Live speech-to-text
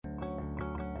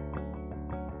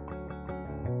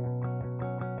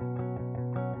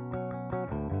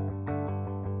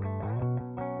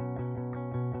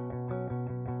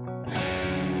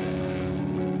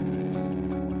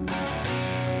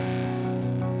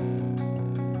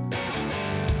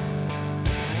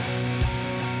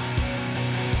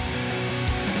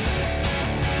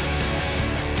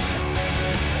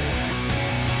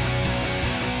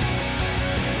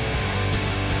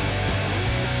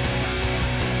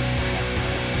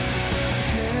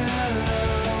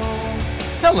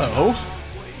Hello.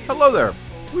 Hello there.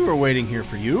 We were waiting here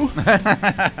for you.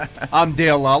 I'm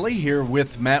Dale Lally here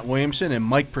with Matt Williamson and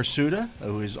Mike Pursuta,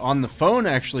 who is on the phone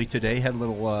actually today. Had a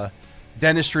little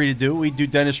dentistry to do. We do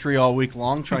dentistry all week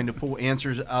long, trying to pull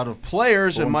answers out of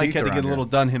players. And Mike had to get a little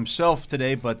done himself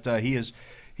today, but he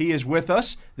is with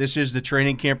us. This is the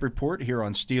Training Camp Report here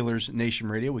on Steelers Nation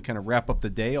Radio. We kind of wrap up the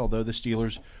day, although the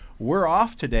Steelers were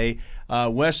off today.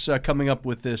 Wes coming up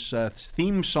with this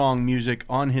theme song music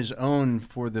on his own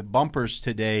for the bumpers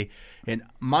today. And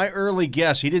my early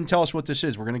guess, he didn't tell us what this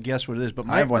is. We're going to guess what it is. But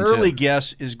my early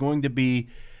guess is going to be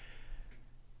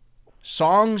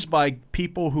songs by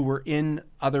people who were in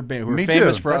other bands, who were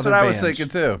famous for other bands. That's what I was thinking,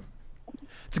 too.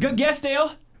 It's a good guess,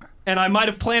 Dale. And I might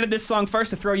have planted this song first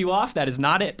to throw you off. That is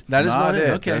not it. That is not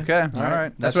it. Okay. All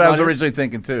right. That's what I was originally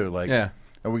thinking, too. Like, yeah.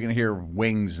 Are we going to hear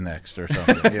Wings next or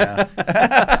something? Yeah.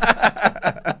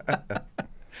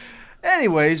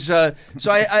 Anyways, so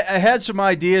I had some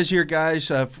ideas here,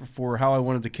 guys, for how I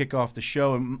wanted to kick off the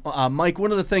show. And Mike,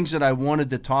 one of the things that I wanted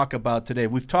to talk about today,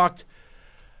 we've talked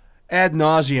ad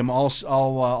nauseum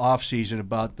all off season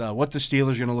about what the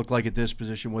Steelers are going to look like at this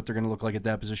position, what they're going to look like at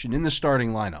that position in the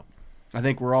starting lineup. I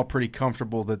think we're all pretty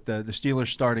comfortable that the Steelers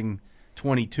starting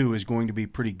 22 is going to be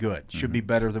pretty good. Should be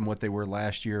better than what they were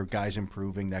last year, guys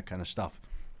improving, that kind of stuff.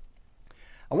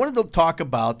 I wanted to talk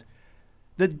about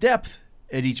the depth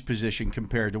at each position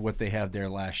compared to what they have there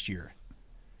last year.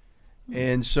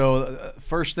 And so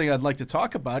first thing I'd like to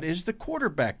talk about is the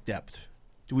quarterback depth.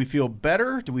 Do we feel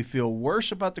better? Do we feel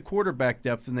worse about the quarterback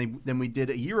depth than we did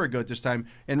a year ago at this time?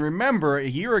 And remember, a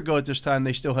year ago at this time,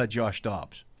 they still had Josh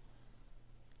Dobbs.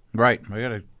 Right.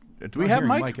 Do we have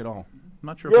Mike at all? I'm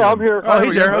not sure. Yeah, I'm here. Oh,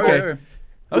 he's there. Okay.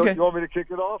 Okay. You want me to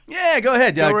kick it off? Yeah, go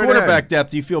ahead. Quarterback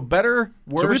depth. Do you feel better,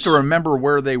 worse? So we have to remember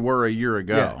where they were a year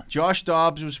ago. Yeah. Josh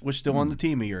Dobbs was still on the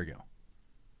team a year ago.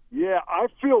 Yeah, I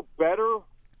feel better,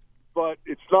 but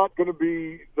it's not going to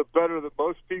be the better that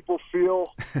most people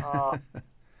feel.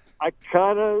 I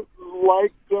kind of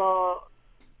liked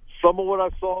some of what I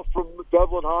saw from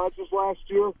Devlin Hodges last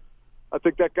year. I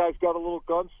think that guy's got a little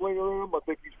gunslinger in him. I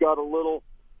think he's got a little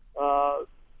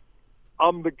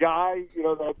I'm the guy,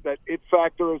 that it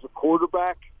factor as a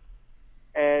quarterback.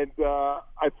 And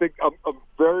I think I'm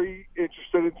very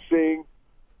interested in seeing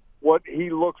what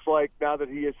he looks like now that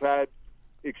he has had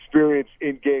experience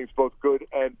in games, both good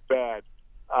and bad.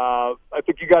 I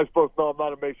think you guys both know I'm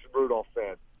not a Mason Rudolph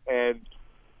fan. And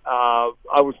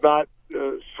I was not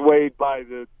swayed by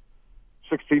the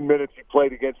 16 minutes he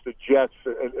played against the Jets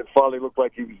and finally looked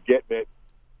like he was getting it.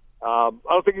 I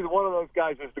don't think either one of those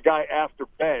guys is the guy after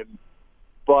Ben.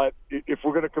 But if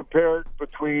we're going to compare it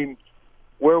between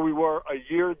where we were a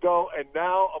year ago and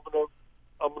now,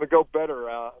 I'm going to go better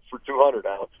for 200,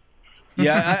 Alex.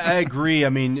 Yeah, I agree. I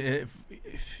mean,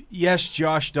 yes,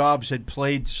 Josh Dobbs had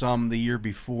played some the year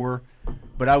before,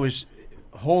 but I was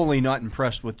wholly not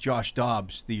impressed with Josh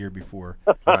Dobbs the year before.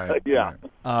 Right. Yeah.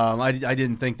 I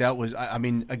didn't think that was. I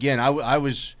mean, again, I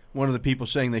was one of the people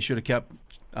saying they should have kept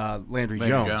Landry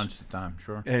Jones at the time,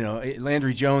 sure.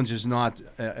 Landry Jones is not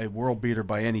a world beater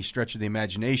by any stretch of the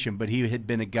imagination, but he had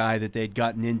been a guy that they'd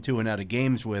gotten into and out of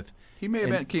games with. He may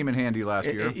have came in handy last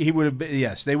year. He would have been,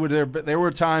 yes. They would. There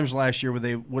were times last year where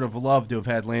they would have loved to have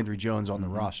had Landry Jones on the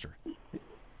roster.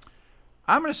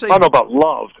 I'm going to say, I don't know about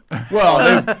loved.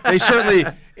 Well, they certainly.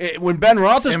 When Ben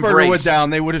Roethlisberger went down,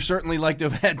 they would have certainly liked to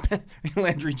have had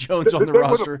Landry Jones on the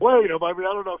roster. They would have played him. I mean,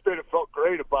 I don't know if they'd have felt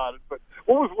great about it. But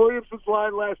what was Williamson's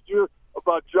line last year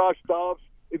about Josh Dobbs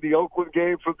in the Oakland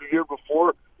game from the year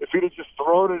before? If he'd have just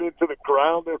thrown it into the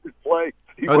ground every play,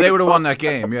 they would have won that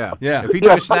game. Yeah, yeah. If he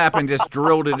took a snap and just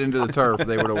drilled it into the turf,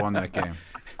 they would have won that game.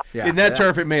 Yeah, in that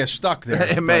turf, it may have stuck there.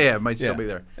 It might still be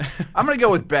there. I'm going to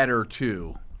go with better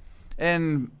too,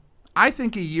 and I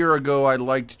think a year ago I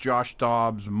liked Josh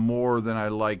Dobbs more than I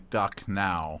like Duck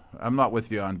now. I'm not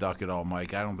with you on Duck at all,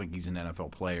 Mike. I don't think he's an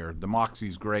NFL player. The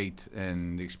moxie's great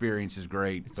and the experience is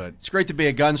great, but it's great to be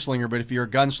a gunslinger. But if you're a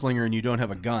gunslinger and you don't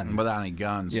have a gun, without any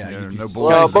guns, no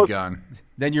bullet is a gun.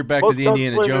 Then you're back to the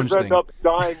Indiana Jones thing. End up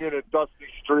dying in a dusty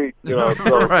street, so.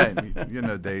 Right?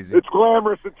 Daisy. It's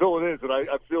glamorous until it is, and I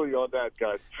feel you on that,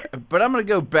 guys. But I'm going to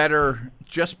go better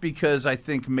just because I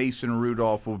think Mason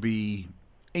Rudolph will be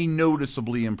a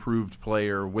noticeably improved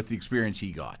player with the experience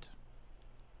he got.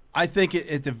 I think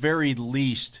at the very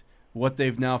least, what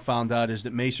they've now found out is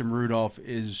that Mason Rudolph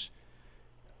is,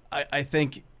 I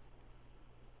think,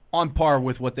 on par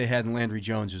with what they had in Landry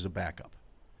Jones as a backup.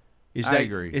 I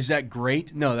agree. Is that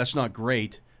great? No, that's not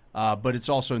great, but it's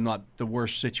also not the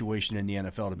worst situation in the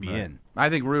NFL to be in. I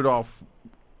think Rudolph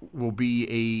will be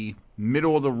a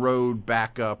middle-of-the-road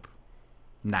backup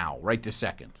now, right to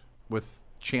second, with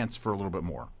chance for a little bit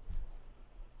more.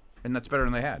 And that's better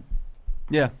than they had.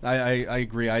 Yeah, I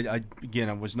agree. I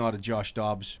was not a Josh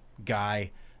Dobbs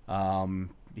guy.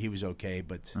 He was okay,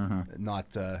 but not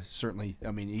certainly.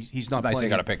 I mean, he's not Nice playing. they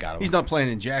got a pick out of He's him. not playing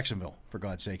in Jacksonville, for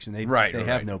God's sakes, and they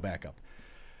have no backup.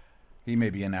 He may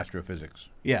be an astrophysics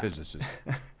physicist.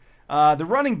 The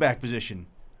running back position.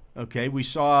 Okay, we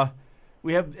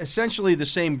have essentially the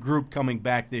same group coming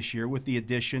back this year with the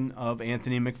addition of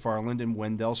Anthony McFarland and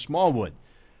Wendell Smallwood.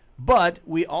 But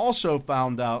we also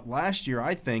found out last year,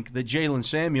 I think, that Jalen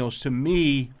Samuels, to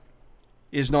me,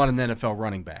 is not an NFL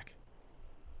running back.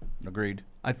 Agreed.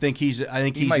 I think he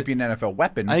might be an NFL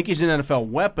weapon. I think he's an NFL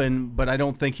weapon, but I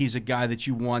don't think he's a guy that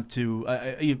you want to.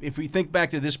 If we think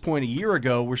back to this point a year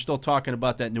ago, we're still talking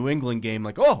about that New England game.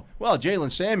 Like, oh, well,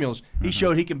 Jalen Samuels, he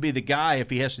showed he can be the guy if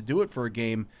he has to do it for a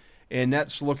game, and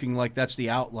that's looking like that's the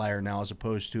outlier now, as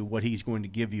opposed to what he's going to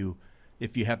give you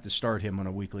if you have to start him on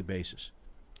a weekly basis.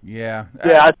 Yeah.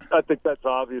 Yeah, I think that's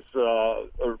obvious,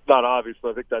 or not obvious, but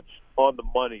I think that's on the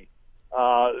money.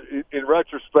 In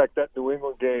retrospect, that New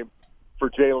England game for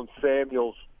Jalen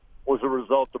Samuels was a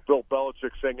result of Bill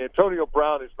Belichick saying, Antonio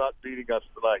Brown is not beating us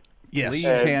tonight. Yes. Please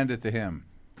hand it to him.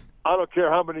 I don't care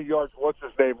how many yards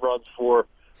what's-his-name runs for.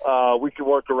 We can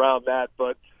work around that.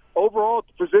 But overall, at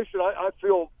the position, I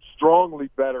feel strongly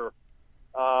better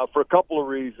for a couple of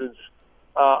reasons.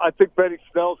 I think Benny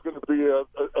Snell's going to be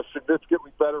a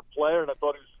significantly better player, and I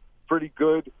thought he was pretty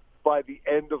good by the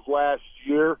end of last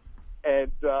year.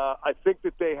 And I think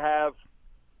that they have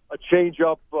a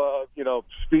change-up,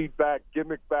 speed back,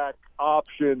 gimmick back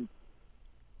option,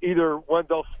 either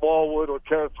Wendell Smallwood or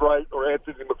Kenneth Wright or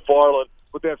Anthony McFarland,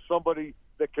 but they have somebody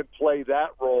that can play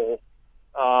that role.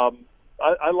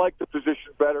 I like the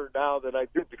position better now than I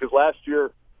did because last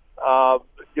year, I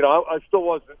still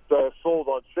wasn't sold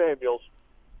on Samuels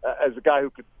as a guy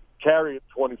who could carry it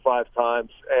 25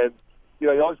 times. And, you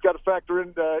always got to factor in,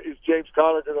 is James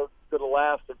Conner going to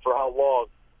last and for how long?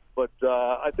 But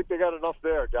I think they got enough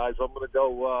there, guys. I'm going to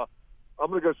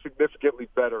go significantly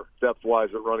better depth-wise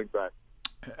at running back.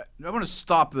 I want to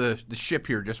stop the ship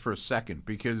here just for a second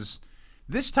because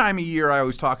this time of year I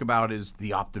always talk about is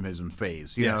the optimism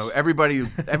phase. You know, everybody's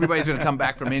going to come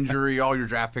back from injury. All your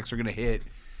draft picks are going to hit.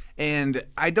 And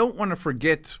I don't want to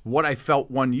forget what I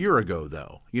felt 1 year ago,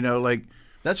 though.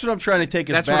 That's what I'm trying to take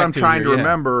us back to. That's what I'm trying to here,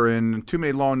 remember, and too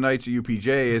many long nights at UPJ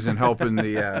isn't helping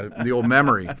the old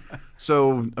memory.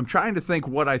 So I'm trying to think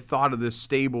what I thought of this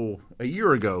stable a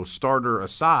year ago, starter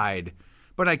aside,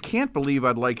 but I can't believe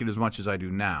I'd like it as much as I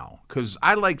do now because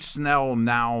I like Snell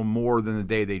now more than the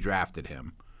day they drafted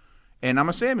him. And I'm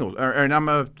a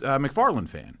McFarland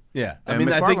fan. Yeah, I And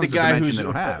mean, I think the McFarland's a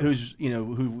guy dimension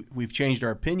who we've changed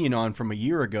our opinion on from a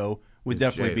year ago would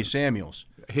definitely be Samuels.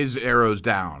 His arrow's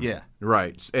down. Yeah.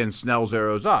 Right. And Snell's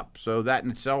arrow's up. So that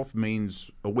in itself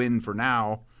means a win for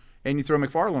now. And you throw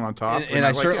McFarland on top. And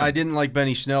I didn't like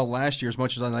Benny Snell last year as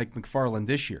much as I like McFarland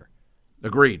this year.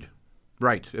 Agreed.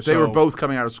 Right. If they were both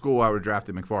coming out of school, I would have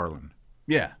drafted McFarland.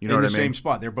 Yeah. You know what I mean? In the same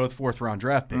spot. They're both fourth-round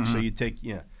draft picks. So you take,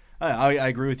 I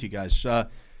agree with you guys. At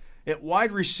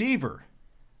wide receiver,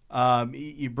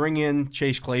 you bring in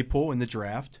Chase Claypool in the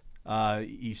draft.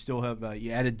 You still have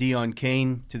you added Deion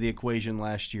Kane to the equation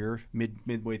last year,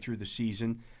 midway through the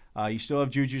season. You still have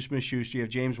Juju Smith-Schuster. You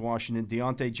have James Washington,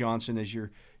 Deontay Johnson as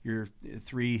your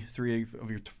three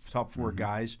of your top four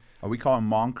guys. Are we calling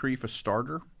Moncrief a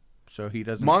starter? So he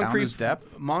doesn't count his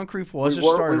depth? Moncrief was a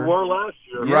starter. We were last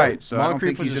year. Yeah, right. So Moncrief I don't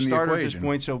think was he's a in the starter equation. at this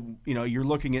point. So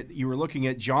you were looking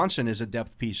at Johnson as a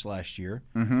depth piece last year.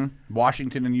 Mm-hmm.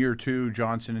 Washington in year 2,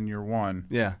 Johnson in year 1.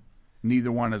 Yeah.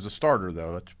 Neither one as a starter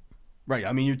though. That's right.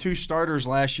 I mean, your two starters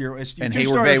last year, your and two Hayward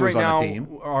starters Bay was right on now the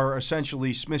team. are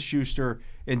essentially Smith-Schuster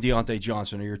and Deontay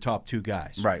Johnson are your top two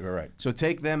guys. Right. So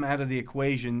take them out of the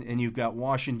equation, and you've got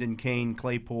Washington, Kane,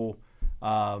 Claypool,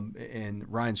 and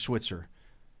Ryan Switzer.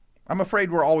 I'm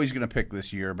afraid we're always going to pick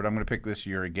this year, but I'm going to pick this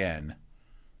year again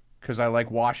because I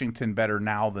like Washington better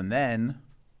now than then.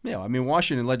 Yeah, I mean,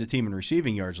 Washington led the team in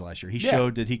receiving yards last year. He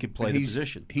showed that he could play the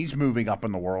position. He's moving up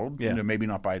in the world, maybe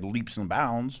not by leaps and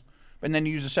bounds. And then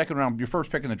you use the second round, your first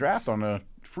pick in the draft on a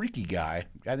freaky guy.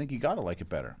 I think you got to like it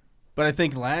better. But I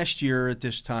think last year at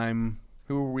this time,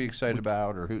 who were we excited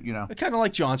about, or who I kind of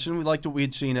like Johnson. We liked what we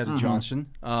had seen out of Johnson.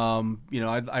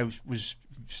 I was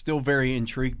still very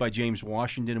intrigued by James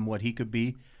Washington and what he could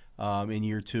be in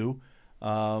year 2.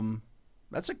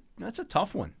 That's a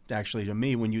tough one actually to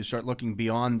me when you start looking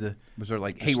beyond the. Was there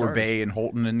like Hayward Bay and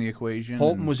Holton in the equation?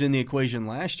 Holton was in the equation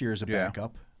last year as a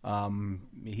backup.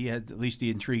 He had at least the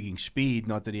intriguing speed.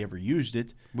 Not that he ever used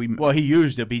it. He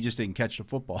used it, but he just didn't catch the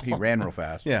football. He ran real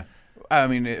fast. Yeah. I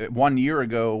mean, 1 year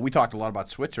ago, we talked a lot about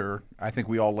Switzer. I think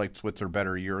we all liked Switzer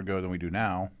better a year ago than we do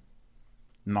now.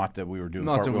 Not that we were doing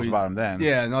cartwheels about him then.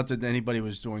 Yeah, not that anybody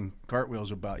was doing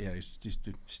cartwheels about. Yeah, just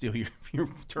to steal your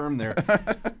term there.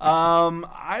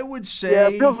 I would say. Yeah,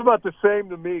 it feels about the same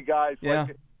to me, guys. Yeah.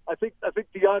 Like, I think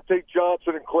Deontay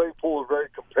Johnson and Claypool are very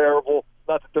comparable.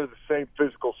 Not that they're the same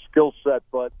physical skill set,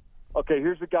 but okay,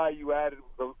 here's a guy you added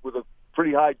with a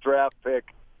pretty high draft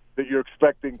pick that you're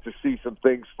expecting to see some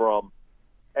things from,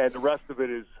 and the rest of it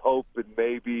is hope and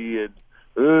maybe and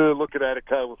looking at it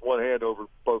kind of with one hand over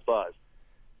both eyes.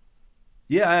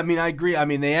 Yeah, I mean, I agree. I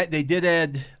mean, they did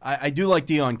add. I do like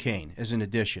Deion Kane as an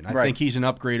addition. I think he's an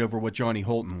upgrade over what Johnny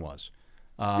Holton was.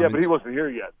 Yeah, but he wasn't here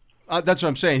yet. That's what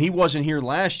I'm saying. He wasn't here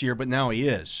last year, but now he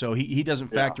is. So he doesn't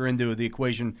factor into the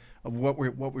equation of what we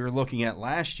were looking at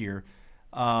last year.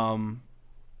 I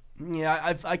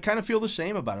kind of feel the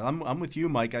same about it. I'm with you,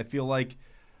 Mike. I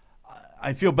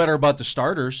feel better about the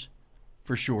starters,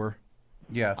 for sure.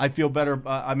 Yeah, I feel better.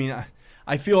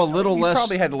 I feel a little less. You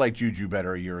probably had to like Juju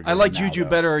better a year ago. I liked Juju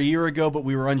better a year ago, but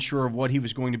we were unsure of what he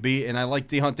was going to be, and I liked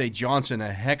Deontay Johnson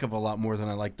a heck of a lot more than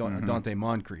I liked Dante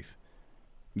Moncrief.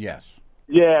 Yes.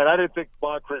 Yeah, and I didn't think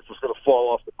Moncrief was going to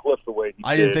fall off the cliff the way he did.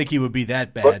 I didn't think he would be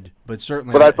that bad, but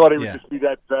certainly. But I thought he would just be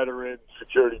that veteran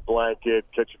security blanket,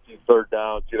 catch a few third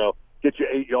downs, get you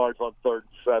 8 yards on 3rd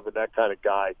and 7, that kind of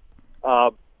guy.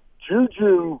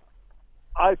 Juju,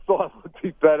 I thought would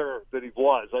be better than he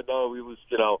was. I know he was,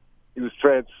 he was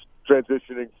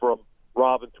transitioning from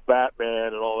Robin to Batman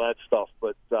and all that stuff,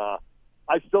 but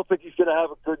I still think he's going to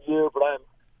have a good year. But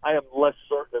I am less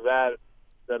certain of that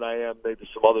than I am maybe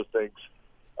some other things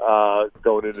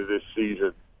going into this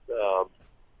season.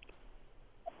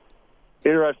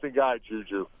 Interesting guy,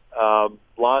 Juju.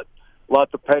 Lot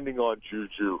depending on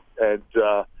Juju, and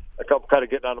I'm kind of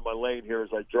getting out of my lane here as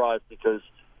I drive because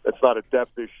that's not a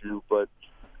depth issue, but.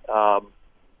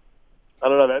 I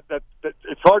don't know. That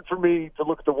it's hard for me to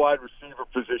look at the wide receiver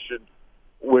position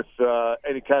with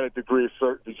any kind of degree of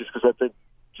certainty, just because I think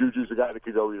Juju's a guy that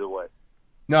could go either way.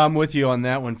 No, I'm with you on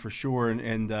that one for sure,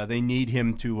 and they need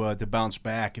him to bounce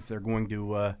back if they're going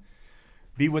to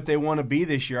be what they want to be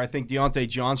this year. I think Deontay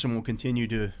Johnson will continue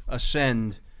to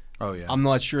ascend. Oh yeah. I'm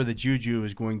not sure that Juju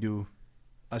is going to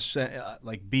ascend,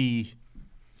 be.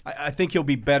 I think he'll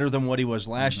be better than what he was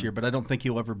last year, but I don't think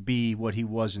he'll ever be what he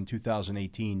was in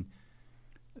 2018.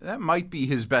 That might be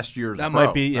his best year as a pro.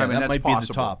 Might be. Yeah, that might possible. be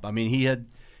the top. I mean, he had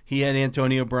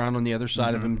Antonio Brown on the other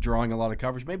side of him drawing a lot of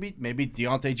coverage. Maybe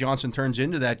Deontay Johnson turns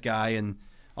into that guy, and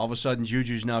all of a sudden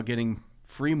Juju's now getting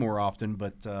free more often.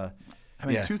 But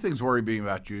two things worry me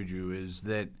about Juju is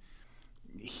that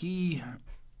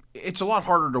it's a lot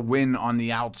harder to win on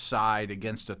the outside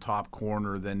against a top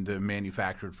corner than to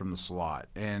manufacture it from the slot.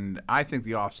 And I think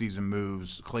the offseason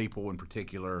moves, Claypool in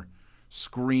particular,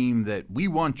 scream that we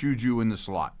want Juju in the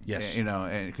slot. Yes.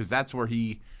 And because that's where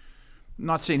I'm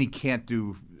not saying he can't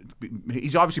do,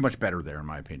 he's obviously much better there in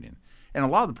my opinion. And a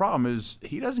lot of the problem is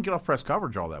he doesn't get off press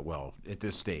coverage all that well at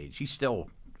this stage. He's still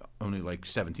only like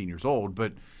 17 years old,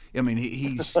 but I mean,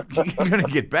 he's going to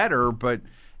get better, but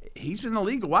he's been in the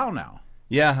league a while now.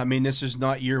 Yeah, I mean, this is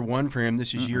not year 1 for him.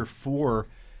 This is year 4,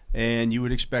 and you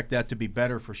would expect that to be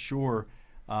better for sure.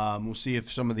 We'll see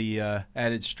if some of the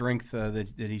added strength that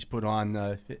he's put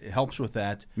on helps with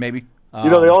that. Maybe. They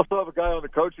also have a guy on the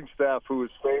coaching staff who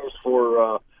is famous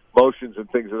for motions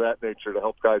and things of that nature to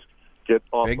help guys get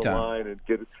off Big the time. line and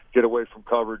get away from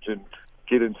coverage and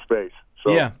get in space.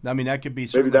 So yeah, I mean, that could be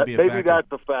maybe be a factor. Maybe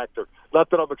that's a factor.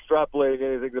 Not that I'm extrapolating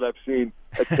anything that I've seen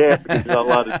at camp because you're not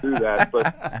allowed to do that.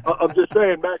 But I'm just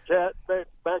saying Matt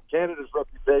Canada's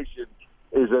reputation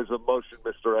is as a motion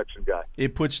misdirection guy.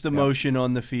 It puts the motion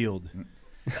on the field.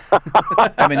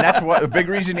 I mean, that's a big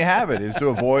reason you have it is to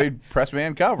avoid press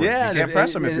man coverage. Yeah, you can't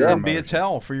press him if you're in be a motion.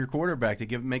 tell for your quarterback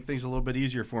to make things a little bit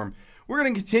easier for him. We're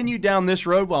going to continue down this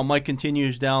road while Mike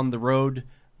continues down the road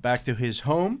back to his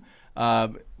home.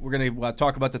 We're going to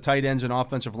talk about the tight ends and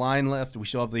offensive line left. We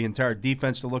still have the entire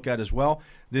defense to look at as well.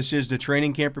 This is the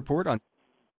Training Camp Report.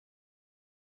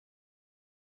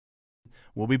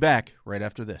 We'll be back right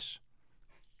after this.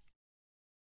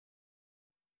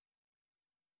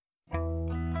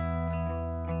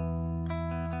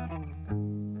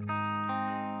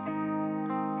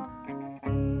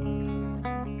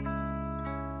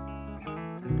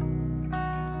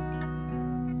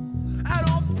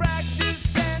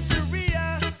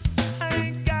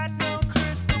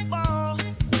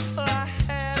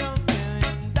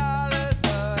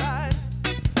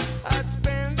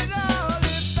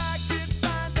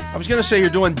 I was going to say you're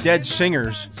doing Dead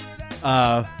Singers,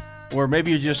 or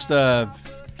maybe you're just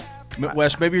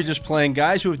Wes, maybe you're just playing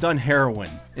guys who have done heroin.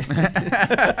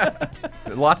 A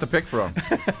lot to pick from.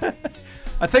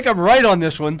 I think I'm right on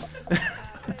this one.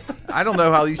 I don't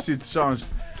know how these two songs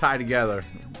tie together.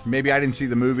 Maybe I didn't see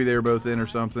the movie they were both in or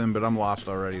something, but I'm lost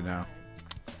already now.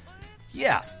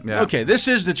 Yeah. Yeah. Okay, this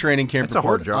is the Training Camp It's a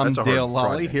hard Report. job. I'm It's a hard Dale Lally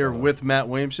project, here by the way. with Matt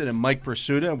Williamson and Mike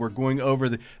Pursuta, and we're going over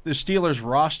the Steelers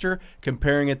roster,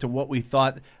 comparing it to what we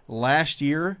thought last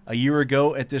year, a year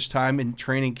ago at this time in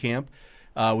training camp.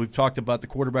 We've talked about the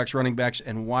quarterbacks, running backs,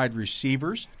 and wide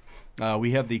receivers.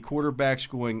 We have the quarterbacks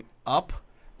going up,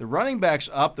 the running backs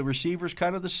up, the receivers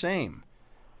kind of the same.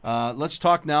 Let's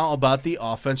talk now about the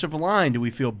offensive line. Do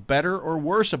we feel better or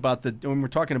worse about when we're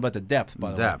talking about the depth, by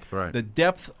the way? Depth, right. The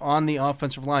depth on the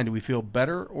offensive line. Do we feel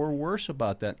better or worse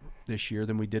about that this year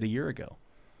than we did a year ago?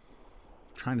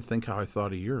 Trying to think how I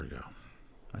thought a year ago.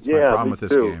 That's Yeah, my problem me with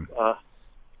this too. game.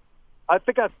 I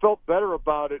think I felt better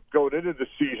about it going into the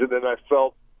season than I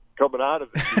felt coming out of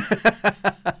the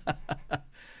season.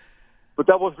 But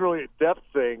that wasn't really a depth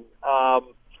thing. I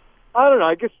don't know.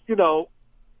 I guess,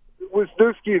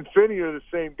 Wisniewski and Finney are the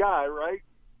same guy, right?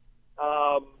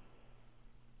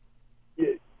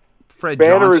 Fred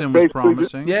Banner is Johnson was basically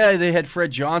promising. Yeah, they had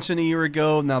Fred Johnson a year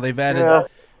ago. Now they've added,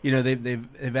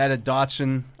 they've added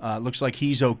Dotson. Looks like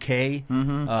he's okay.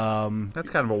 Mm-hmm. That's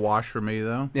kind of a wash for me,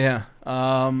 though. Yeah.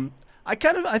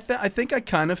 I think I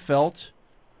kind of felt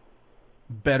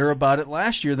better about it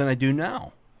last year than I do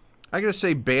now. I got to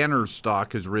say Banner's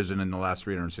stock has risen in the last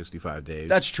 365 days.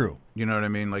 That's true. You know what I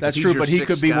mean? Like That's if true, he's your but he sixth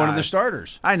could be one of guy- the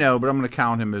starters. I know, but I'm going to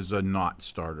count him as a not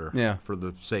starter. Yeah. For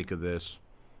the sake of this,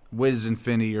 Wiz and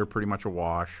Finney are pretty much a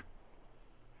wash.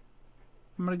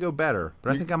 I'm going to go better,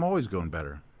 but I think I'm always going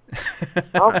better.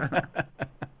 I'm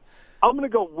going to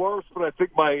go worse, but I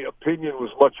think my opinion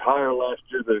was much higher last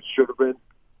year than it should have been.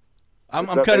 I'm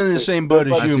That kind of in the makes same boat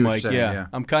sense. as I you, see what Mike. you're saying, yeah.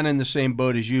 I'm kind of in the same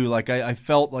boat as you. Like I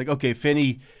felt like, okay,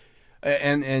 Finney,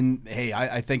 and hey,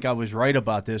 I think I was right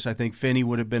about this. I think Finney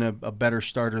would have been a better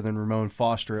starter than Ramon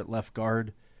Foster at left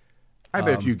guard. I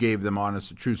bet if you gave them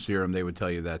honest truth serum, they would tell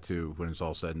you that too when it's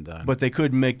all said and done. But they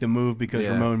couldn't make the move because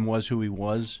Yeah. Ramon was who he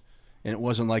was, and it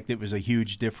wasn't like it was a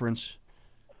huge difference.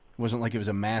 It wasn't like it was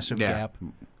a massive Yeah, gap.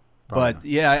 probably But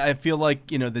yeah, I feel like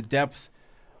the depth.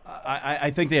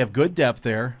 I think they have good depth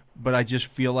there, but I just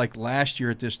feel like last year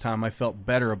at this time I felt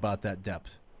better about that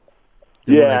depth.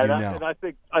 Than what I do now. And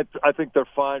I think they're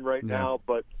fine right Yeah. now,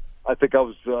 but I think I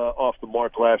was off the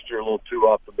mark last year, a little too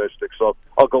optimistic. So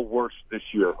I'll go worse this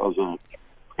year. I'll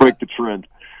break the trend.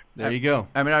 There you go.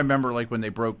 I mean, I remember like when they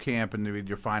broke camp and they did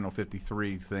your final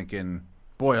 53, thinking,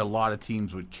 boy, a lot of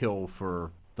teams would kill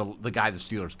for the guy the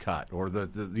Steelers cut, or the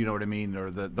you know what I mean,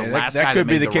 or the Yeah, last that guy could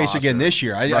be made the case roster. again this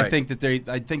year. I Right. think that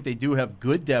I think they do have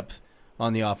good depth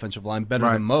on the offensive line, better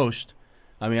Right. than most.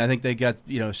 I mean, I think they got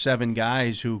 7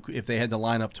 guys who, if they had to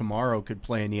line up tomorrow, could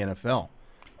play in the NFL.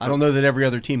 I don't know that every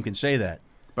other team can say that.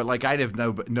 But like, I'd have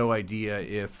no idea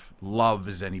if Love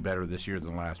is any better this year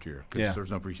than last year. 'Cause Yeah. there was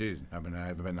no preseason. I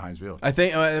haven't been to Heinz Field. I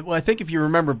think if you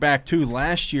remember back to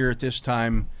last year at this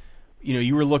time,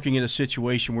 you were looking at a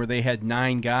situation where they had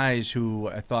 9 guys who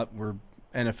I thought were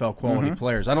NFL quality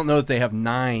players. I don't know that they have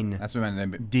 9 That's what I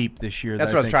meant. deep this year. That's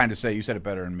that what I was think- trying to say. You said it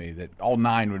better than me. That all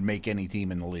 9 would make any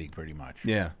team in the league, pretty much.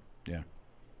 Yeah. Yeah.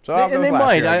 So I'll go And they with last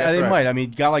might. year, I guess, They right. might. I mean,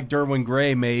 a guy like Derwin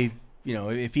Gray may,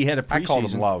 if he had a preseason. I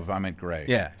called him Love. I meant Gray.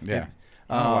 Yeah. Yeah.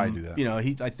 I don't know why I do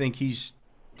that. I think he's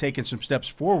taken some steps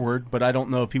forward, but I don't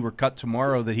know if he were cut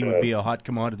tomorrow that he would be a hot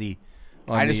commodity.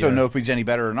 I just don't know if he's any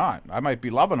better or not. I might be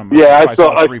loving him. Yeah, if I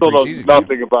saw 3 still know preseason nothing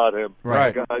games. about him.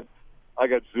 Right. I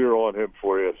got 0 on him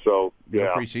for you. So No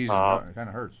yeah, preseason. It kind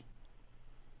of hurts.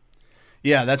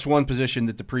 Yeah, that's one position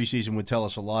that the preseason would tell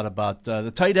us a lot about.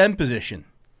 The tight end position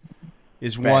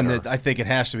is one Better. that I think it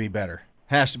has to be better.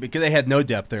 Has to be, because they had no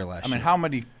depth there last I mean, year. how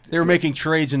many? They were making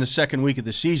trades in the second week of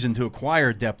the season to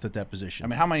acquire depth at that position. I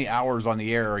mean, how many hours on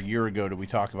the air a year ago did we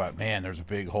talk about? Man, there's a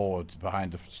big hole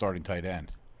behind the starting tight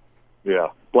end. yeah,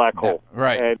 black hole.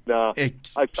 right. And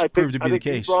It I proved to be the think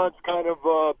case. Ebron's kind of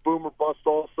boom or bust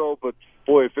also, but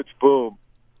boy, if it's boom,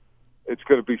 it's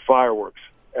going to be fireworks.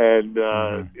 And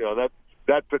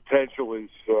that potential is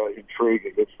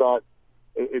intriguing.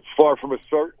 It's far from a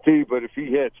certainty, but if he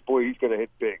hits, boy, he's going to hit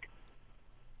big.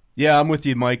 Yeah, I'm with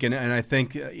you, Mike, and I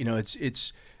think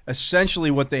it's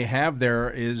essentially what they have there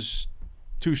is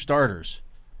 2 starters.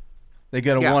 They've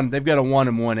got a 1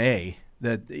 and 1A.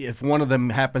 That if one of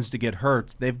them happens to get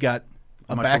hurt, they've got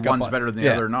a I'm not backup. sure one's better than the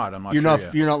other or not. I'm not you're sure not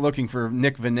yet. you're not looking for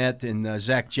Nick Vanette and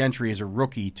Zach Gentry as a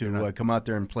rookie to come out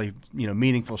there and play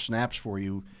meaningful snaps for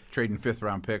you. Trading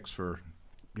 5th-round picks for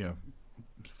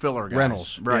filler guys.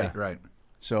 Reynolds, Right, yeah. right.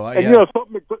 So And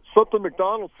something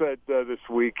McDonald said this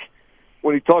week.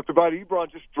 when he talked about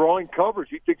Ebron just drawing coverage.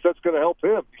 He thinks that's going to help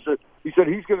him. He said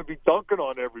he's going to be dunking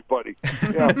on everybody.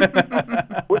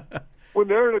 When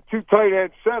they're in a two tight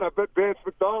end set, I bet Vance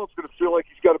McDonald's going to feel like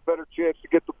he's got a better chance to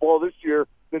get the ball this year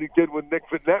than he did when Nick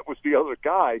Vannett was the other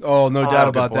guy. Oh, no doubt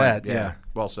about Good point. that. Yeah.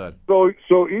 Well said. So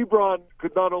Ebron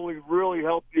could not only really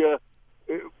help you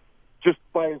just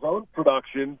by his own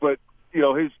production, but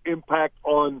his impact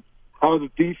on how the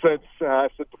defense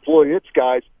has to deploy its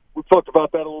guys. We talked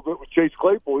about that a little bit with Chase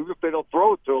Claypool. Even if they don't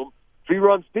throw it to him, if he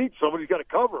runs deep, somebody's got to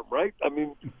cover him, right? I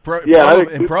mean,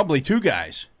 probably two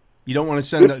guys. You don't want to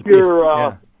send this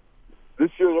year. This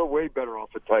year they're way better off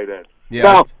at tight end. Yeah.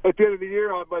 Now, at the end of the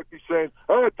year, I might be saying,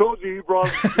 "I told you,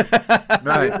 Ebron."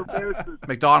 Right.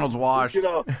 McDonald's wash.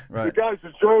 The guy's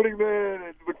a journeyman,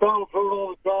 and McDonald's hurt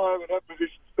all the time, and that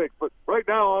position stinks. But right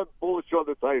now, I'm bullish on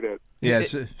the tight end. Yeah,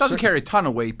 it doesn't carry a ton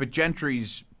of weight, but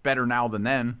Gentry's better now than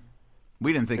then.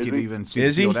 We didn't think he'd even see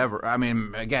the field ever. I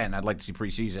mean, again, I'd like to see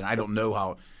preseason. I don't know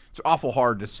how. It's awful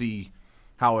hard to see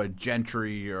how a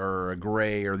Gentry or a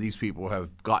Gray or these people have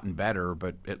gotten better,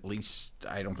 but at least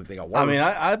I don't think they got worse. I mean,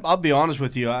 I'll be honest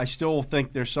with you. I still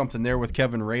think there's something there with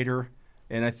Kevin Rader,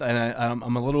 and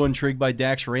I'm a little intrigued by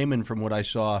Dax Raymond from what I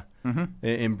saw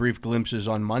in brief glimpses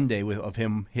on Monday of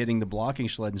him hitting the blocking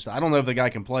sled and stuff. I don't know if the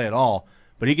guy can play at all,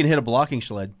 but he can hit a blocking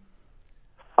sled.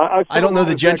 I don't know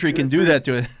that Gentry can do that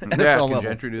to an NFL level.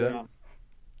 Gentry do that?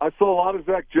 I saw a lot of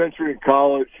Zach Gentry in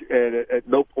college, and at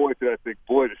no point did I think,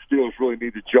 boy, the Steelers really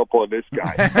need to jump on this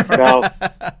guy. Now,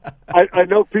 I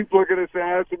know people are going to say,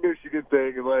 it's a Michigan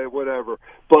thing, and whatever.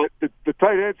 But the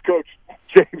tight ends coach,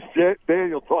 James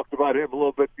Daniel, talked about him a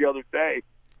little bit the other day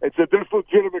and said there's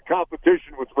legitimate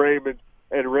competition with Raymond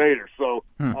and Rader. So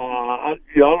I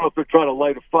don't know if they're trying to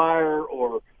light a fire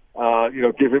or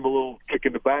give him a little kick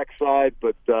in the backside.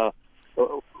 But for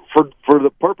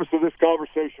the purpose of this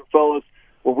conversation, fellas,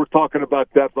 when we're talking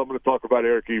about depth, I'm going to talk about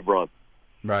Eric Ebron.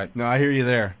 Right. No, I hear you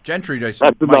there. Gentry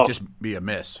might just be a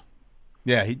miss.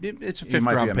 Yeah, it's a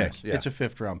fifth-round pick. Yeah. It's a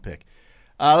fifth-round pick.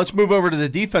 Let's move over to the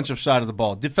defensive side of the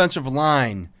ball. Defensive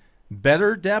line,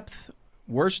 better depth,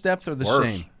 worse depth, or the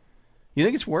same? You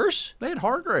think it's worse? They had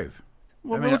Hargrave.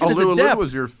 Well, we're looking at the depth.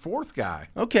 was your fourth guy.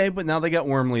 Okay, but now they got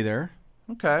Wormley there.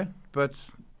 Okay, but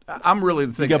I'm really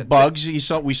thinking. You got Bugs.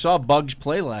 We saw Bugs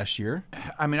play last year.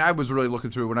 I mean, I was really looking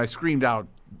through when I screamed out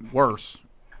worse.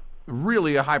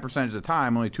 Really, a high percentage of the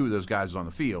time, only two of those guys is on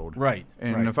the field. Right.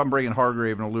 And if I'm bringing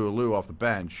Hargrave and Alu off the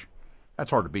bench,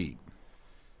 that's hard to beat.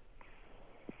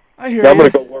 I hear you. I'm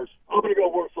going to go worse. I'm going to go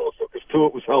worse also because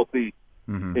Tuitt was healthy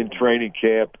in training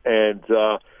camp, and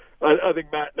I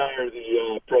think Matt and I are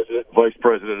the president and vice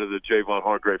president of the Javon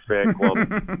Hargrave fan club.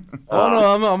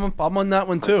 I'm on that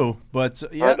one too. But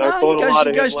you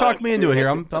guys talked me into it here.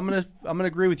 I'm gonna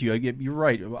agree with you. You're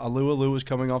right. Alu is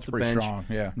coming off the bench. Strong,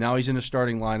 yeah. Now he's in the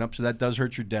starting lineup, so that does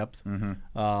hurt your depth.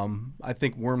 I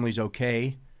think Wormley's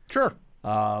okay. Sure.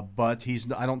 But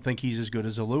I don't think he's as good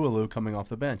as Alu coming off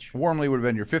the bench. Wormley would have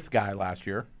been your fifth guy last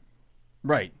year.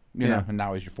 Right. You know, and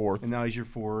now he's your fourth. And now he's your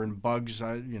four. And Bugs,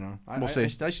 we'll see.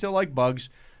 I still like Bugs.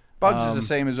 Bugs is the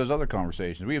same as those other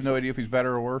conversations. We have no idea if he's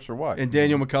better or worse or what. And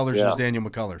Daniel McCullers is Daniel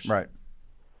McCullers. Right.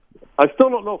 I still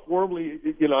don't know if Wormley,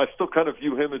 I still kind of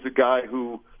view him as a guy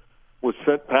who was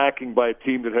sent packing by a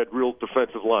team that had real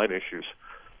defensive line issues.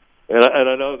 And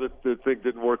I know that the thing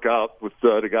didn't work out with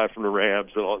the guy from the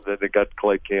Rams, and then they got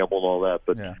Clay Campbell and all that.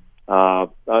 But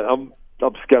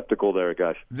I'm skeptical there,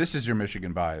 guys. This is your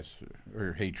Michigan bias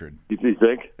or hatred. You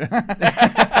think?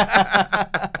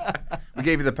 We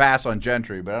gave you the pass on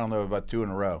Gentry, but I don't know about two in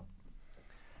a row.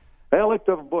 Hey, I like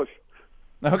Devin Bush.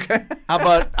 Okay. How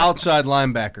about outside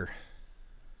linebacker?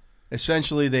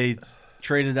 Essentially, they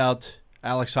traded out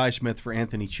Alex Highsmith for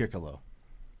Anthony Chickillo.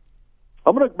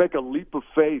 I'm going to make a leap of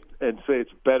faith and say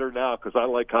it's better now because I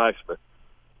like Highsmith.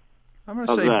 I'm going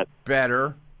to say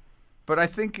better. But I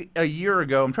think a year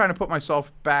ago, I'm trying to put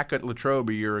myself back at Latrobe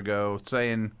a year ago,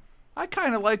 saying I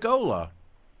kind of like Ola,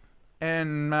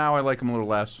 and now I like him a little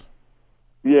less.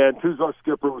 Yeah, and Tuzar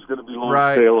Skipper was going to be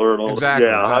Lawrence Taylor and all exactly,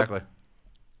 that. Yeah, exactly.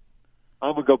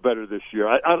 I'm going to go better this year.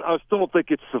 I still don't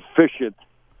think it's sufficient.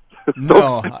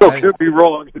 No, don't get me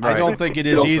wrong. I don't think it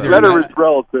is either. Better is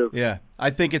relative. Yeah,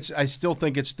 I still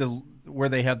think it's where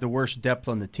they have the worst depth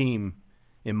on the team,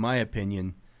 in my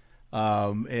opinion.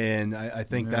 And I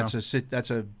think that's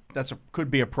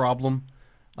could be a problem.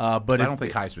 But I don't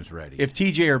think Highsmith's ready. If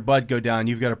TJ or Bud go down,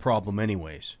 you've got a problem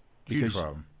anyways. Huge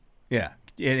problem. Yeah,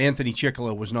 and Anthony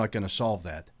Chickillo was not going to solve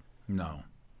that. No,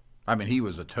 I mean he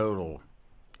was a total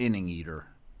inning eater.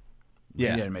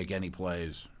 Yeah, he didn't make any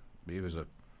plays. He was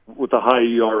with a high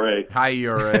ERA. High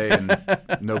ERA and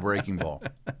no breaking ball.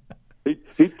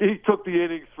 He He took the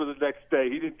innings for the next day.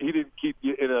 He didn't keep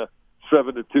you in a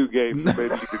 7-2 game so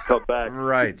maybe you could come back.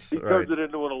 Right. He turns it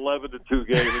into an 11-2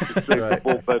 game and can save the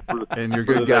bullpen for the And your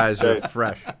for the good guys next day. are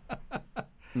fresh.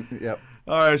 Yep.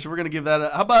 All right, so we're going to give that a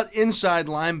 – how about inside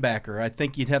linebacker? I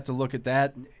think you'd have to look at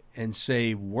that and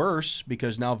say worse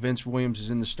because now Vince Williams is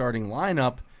in the starting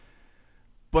lineup.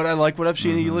 But I like what I've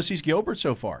seen of Ulysses Gilbert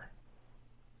so far.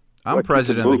 I'm What,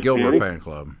 president of the he can move, Gilbert Danny? fan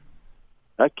club.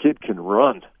 That kid can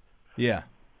run. Yeah.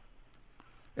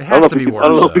 It I don't know has if to be I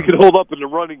don't know if he worse. can hold up in the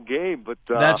running game, but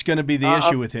That's going to be the I-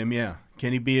 issue with him, yeah.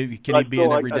 Can he be I an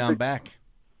still- every I down think-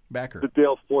 backer? to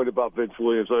Dale's point about Vince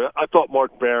Williams, I thought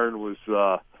Mark Barron was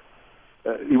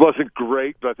he wasn't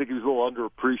great, but I think he was a little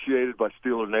underappreciated by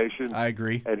Steeler Nation. I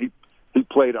agree. And he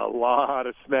played a lot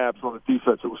of snaps on the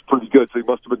defense. It was pretty good, so he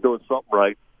must have been doing something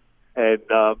right. And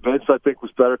Vince, I think,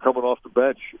 was better coming off the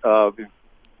bench.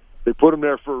 They put him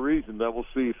there for a reason. Then we'll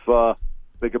see if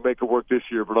they can make it work this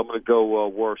year, but I'm going to go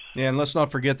worse. Yeah, and let's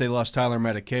not forget they lost Tyler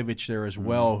Matakevich there as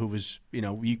well, who was, you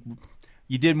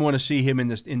didn't want to see him in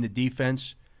the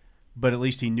defense, but at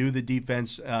least he knew the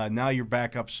defense. Now your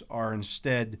backups are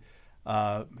instead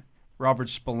Robert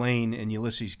Spillane and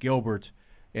Ulysses Gilbert,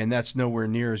 and that's nowhere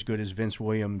near as good as Vince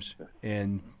Williams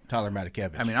and Tyler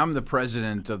Matakevich. I mean, I'm the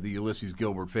president of the Ulysses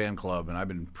Gilbert fan club, and I've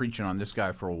been preaching on this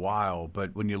guy for a while.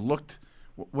 But when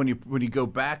you go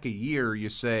back a year, you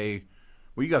say,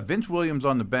 well, you got Vince Williams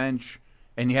on the bench,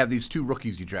 and you have these two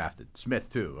rookies you drafted,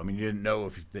 Smith too. I mean, you didn't know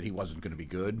that he wasn't going to be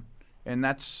good, and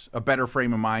that's a better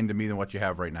frame of mind to me than what you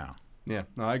have right now. Yeah,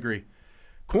 no, I agree.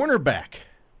 Cornerback.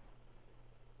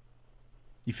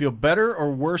 You feel better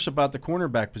or worse about the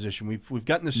cornerback position? We've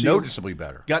gotten to see Noticeably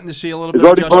better. Gotten to see a little Is bit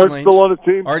Artie of Justin Burns Lanes. still on the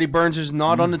team? Artie Burns is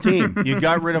not on the team. You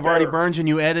got rid of Artie Burns and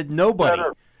you added nobody.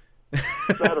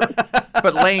 Better.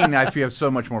 But Lane, I feel have so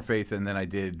much more faith in than I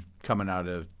did coming out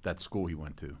of that school he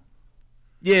went to.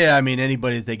 Yeah, I mean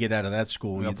anybody that they get out of that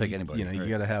school, They'll take anybody, You right.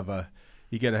 got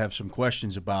to have some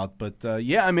questions about. But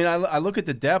yeah, I mean I look at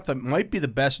the depth. It might be the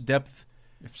best depth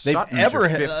they've Sutton's ever your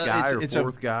had. fifth guy or it's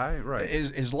fourth guy, right?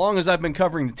 As long as I've been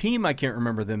covering the team, I can't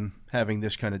remember them having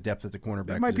this kind of depth at the cornerback.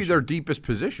 That might be position. their deepest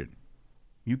position.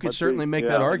 You could Let's certainly see. make Yeah,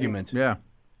 that I mean, argument. Yeah.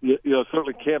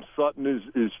 Certainly Cam Sutton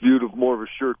is viewed as more of a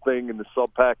sure thing in the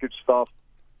sub-package stuff.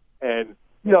 And,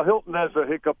 Hilton has a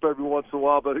hiccup every once in a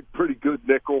while, but a pretty good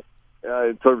nickel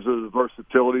in terms of the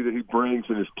versatility that he brings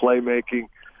and his playmaking.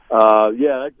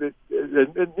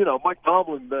 Mike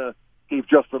Tomlin gave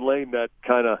Justin Lane that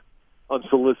kind of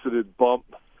unsolicited bump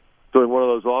during one of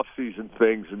those off-season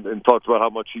things and talked about how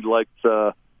much he liked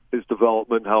his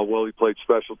development, how well he played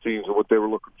special teams, and what they were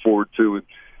looking forward to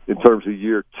in terms of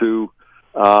year two.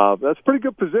 That's a pretty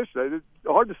good position. It's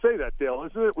hard to say that, Dale,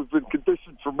 isn't it? We've been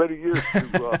conditioned for many years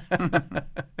to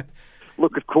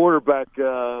look at quarterback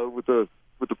with the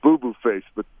boo-boo face,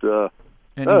 but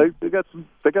they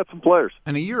got some players.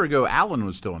 And a year ago, Allen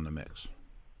was still in the mix,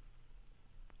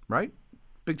 right?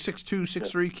 Big 6'2",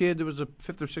 6'3" kid. There was a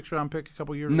 5th or 6th round pick a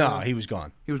couple years ago. No, he was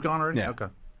gone. He was gone already. Yeah. Okay.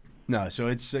 No, so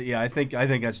it's I think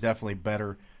that's definitely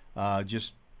better.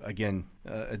 Just again,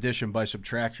 addition by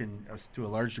subtraction to a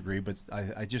large degree, but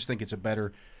I just think it's a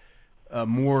better,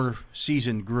 more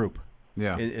seasoned group.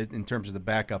 Yeah. In terms of the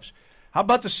backups. How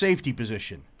about the safety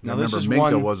position? Now Remember, this is Minka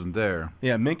one. wasn't there.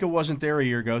 Yeah, Minka wasn't there a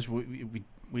year ago. So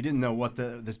we didn't know what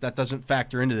that doesn't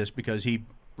factor into this because he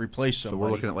replaced somebody. So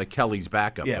we're looking at like Kelly's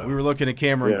backup. Yeah, though. we were looking at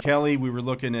Cameron Yeah. Kelly. We were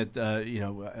looking at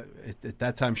at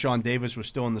that time Sean Davis was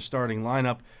still in the starting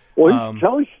lineup. Well,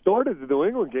 Kelly started the New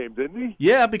England game, didn't he?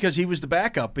 Yeah, because he was the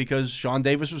backup because Sean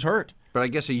Davis was hurt. But I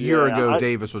guess a year Yeah, ago,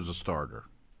 Davis was a starter.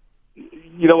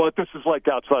 You know what? This is like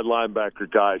outside linebacker,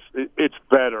 guys. It's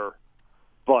better,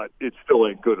 but it still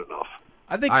ain't good enough.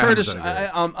 I think I Curtis. 100%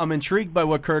 agree. I'm intrigued by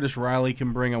what Curtis Riley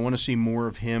can bring. I want to see more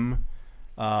of him.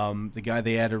 The guy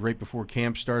they added right before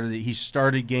camp started. He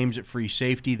started games at free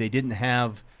safety. They didn't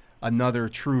have another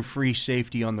true free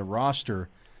safety on the roster.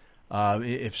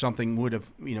 If something were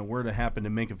to happen to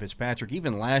Minkah Fitzpatrick,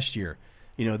 even last year,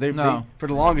 they for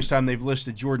the longest time they've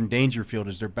listed Jordan Dangerfield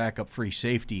as their backup free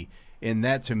safety, and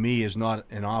that to me is not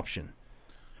an option.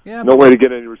 Yeah. No way to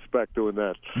get any respect doing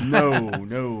that. No,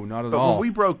 not at But all. when we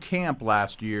broke camp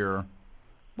last year,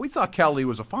 we thought Kelly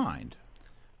was a find.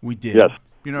 We did. Yes.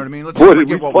 You know what I mean? Let's Boy, not did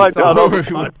forget we what we find out thought.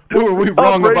 over- Who were we Tom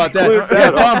wrong Brady about that? cleared that Yeah,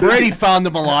 up, Tom didn't Brady found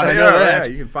him a lot. I know Yeah,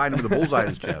 that. you can find him with a bullseye in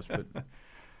his chest. But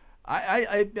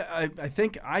I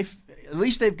think at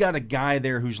least they've got a guy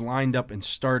there who's lined up and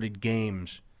started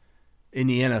games in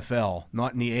the NFL,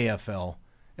 not in the AFL,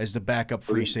 as the backup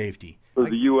free safety. For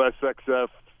the USXF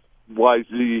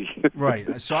YZ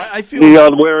Right. So I feel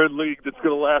neon wearing league that's going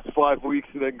to last 5 weeks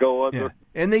and then go under. yeah.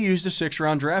 And they used a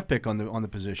 6th-round draft pick on the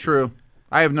position. true.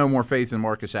 I have no more faith in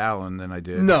Marcus Allen than I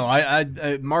did. No,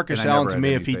 Marcus And I Allen never to had me,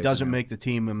 any if he faith in doesn't him. make the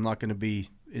team, it's not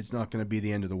going to be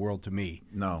the end of the world to me.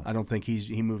 No. I don't think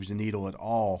he moves the needle at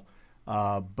all.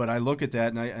 But I look at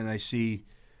that and I see,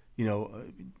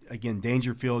 again,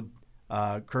 Dangerfield,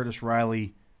 Curtis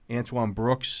Riley, Antoine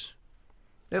Brooks.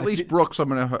 At least Brooks,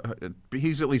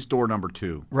 he's at least door number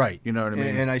 2. Right. You know what I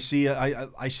mean? And I see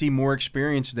I see more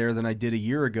experience there than I did a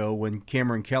year ago when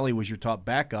Cameron Kelly was your top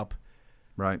backup.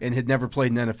 Right. And had never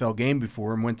played an NFL game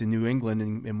before and went to New England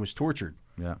and was tortured.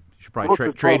 Yeah. You should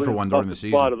probably trade for one during the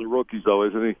season. Spot of the rookies, though,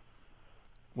 isn't he?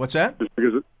 What's that? Just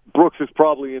because Brooks is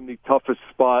probably in the toughest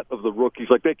spot of the rookies.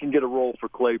 Like, they can get a role for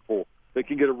Claypool. They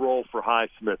can get a role for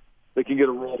Highsmith. They can get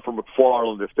a role for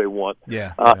McFarland if they want.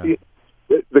 Yeah.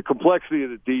 The complexity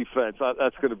of the defense,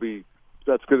 that's going to be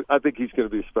that's good. I think he's going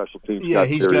to be a special teams guy. Yeah,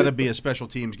 he's got to be a special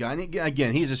teams guy. And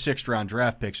again, he's a 6th-round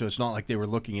draft pick, so it's not like they were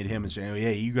looking at him and saying, "Oh, yeah,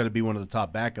 you got to be one of the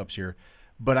top backups here."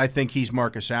 But I think he's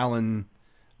Marcus Allen.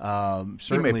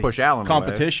 Certainly he may push Allen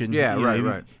competition. away. Yeah,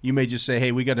 right. You may just say,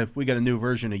 "Hey, we got a new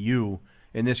version of you,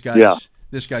 and this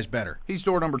guy's better." He's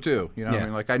door number 2. You know, Yeah. I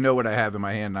mean, like I know what I have in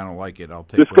my hand. And I don't like it. I'll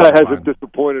take. This guy whatever hasn't I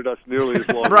disappointed us nearly as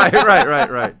long.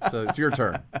 Right. So it's your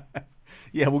turn.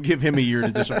 Yeah, we'll give him a year to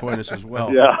disappoint us as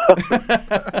well. Yeah.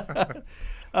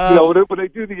 When they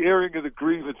do the airing of the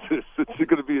grievances, it's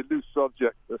going to be a new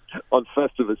subject on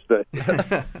Festivus Day.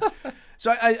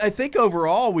 So I think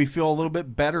overall we feel a little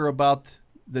bit better about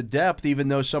the depth, even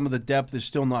though some of the depth is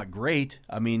still not great.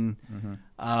 I mean,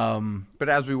 But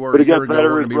as we were a year ago, we're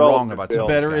going to be wrong about some of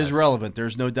these better guys. is relevant.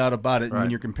 There's no doubt about it. And when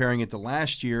Right. you're comparing it to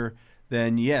last year,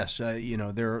 then yes,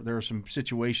 there are some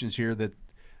situations here that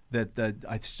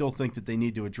I still think that they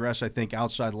need to address. I think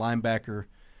outside linebacker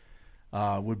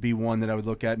would be one that I would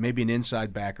look at. Maybe an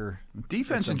inside backer.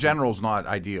 Defense in general is not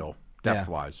ideal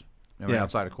depth-wise. I mean, Yeah.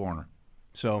 outside a corner.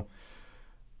 So,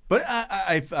 but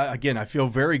again, I feel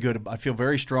very good. I feel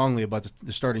very strongly about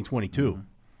the starting 22.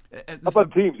 How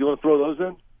about teams? You want to throw those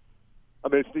in? I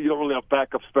mean, you don't really have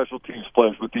backup special teams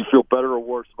players, but do you feel better or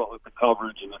worse about the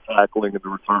coverage and the tackling and the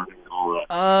returning and all that?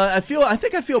 I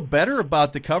think I feel better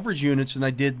about the coverage units than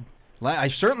I did. I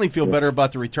certainly feel better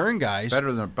about the return guys.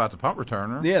 Better than about the punt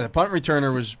returner. Yeah, the punt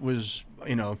returner was Better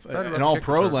than an the kick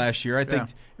all-pro returner. last year. I think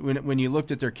when you looked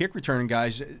at their kick return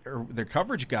guys or their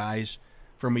coverage guys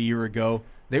from a year ago,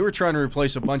 they were trying to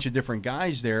replace a bunch of different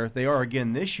guys there. They are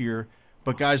again this year,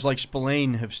 but guys like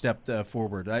Spillane have stepped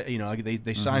forward.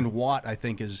 They signed Watt. I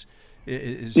think is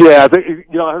Yeah, I think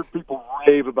I heard people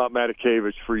rave about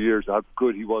Matakevich for years, how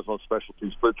good he was on special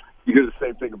teams, but you hear the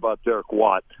same thing about Derek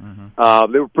Watt.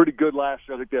 They were pretty good last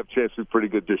year. I think they have a chance to be pretty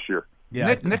good this year.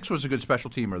 Yeah, Nix was a good special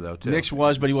teamer, though, too. Nix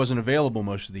was, but he wasn't available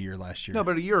most of the year last year. No,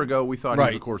 but a year ago we thought he was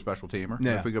Right. a core special teamer.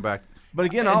 Yeah. If we go back. But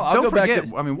again, And I'll don't go forget,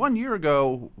 back to. I mean, 1 year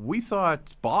ago we thought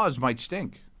Boz might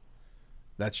stink.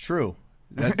 That's true.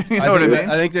 You know what I mean?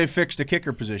 I think they fixed the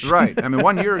kicker position. Right. I mean,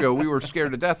 1 year ago we were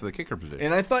scared to death of the kicker position.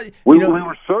 And I thought We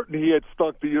were certain he had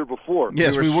stunk the year before.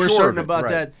 Yes, we were sure certain of it, about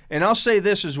right. that. And I'll say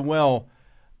this as well.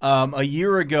 A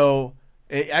year ago,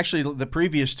 actually the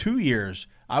previous 2 years,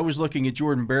 I was looking at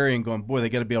Jordan Berry and going, boy, they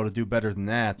got to be able to do better than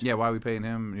that. Yeah, why are we paying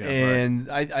him? Yeah, right.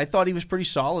 And I thought he was pretty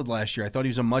solid last year. I thought he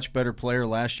was a much better player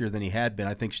last year than he had been.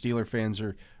 I think Steeler fans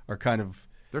are kind of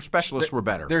Their specialists were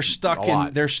better. they're stuck a in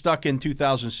lot. they're stuck in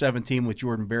 2017 with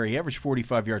Jordan Berry. He averaged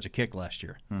 45 yards a kick last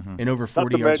year and over Not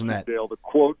 40 to yards mention, on that. Dale, the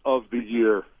quote of the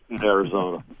year in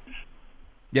Arizona.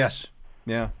 Yes,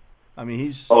 yeah. I mean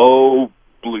he's Oh,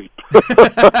 bleep.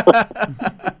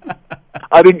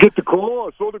 I didn't get the call.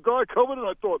 I saw the guy coming, and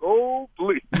I thought, oh,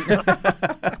 bleep.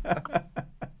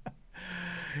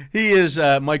 he is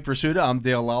Mike Pursuta. I'm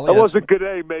Dale Lally. That That's- wasn't good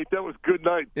day, mate. That was good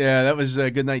night. Yeah, that was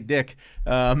good night, Dick.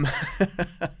 You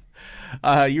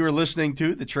were listening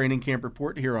to the Training Camp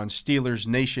Report here on Steelers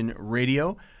Nation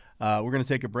Radio. We're going to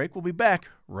take a break. We'll be back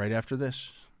right after this.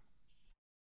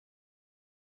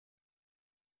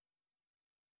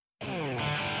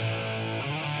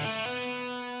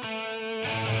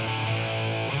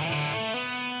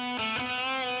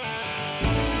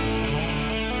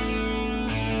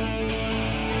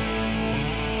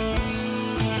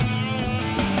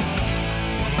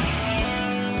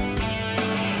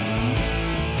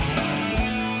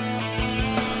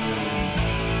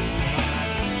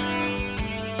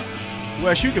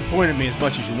 Wes, you can point at me as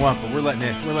much as you want, but we're letting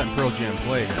Pearl Jam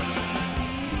play here.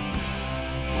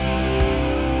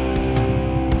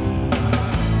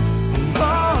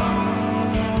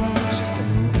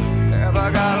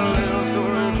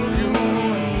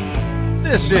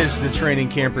 This is the Training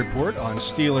Camp Report on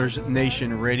Steelers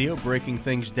Nation Radio, breaking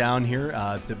things down here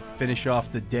to finish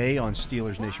off the day on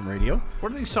Steelers Nation Radio.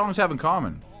 What do these songs have in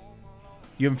common?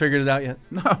 You haven't figured it out yet?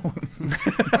 No.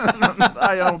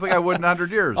 I don't think I would in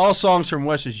 100 years. All songs from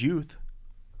Wes's youth.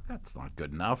 That's not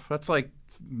good enough. That's like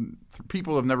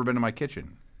people have never been to my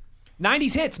kitchen.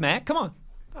 90s hits, Matt. Come on.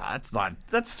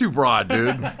 That's too broad,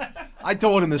 dude. I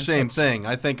told him the same thing.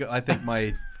 I think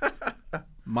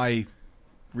my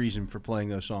reason for playing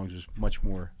those songs was much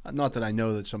more. Not that I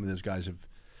know that some of those guys have.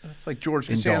 It's like George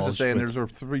Costanza Indulged saying with-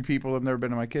 there's 3 people who have never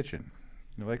been to my kitchen.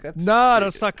 You're like, that's No,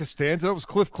 that's not Costanza. That was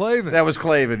Cliff Clavin. That was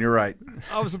Clavin. You're right.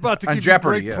 I was about to On give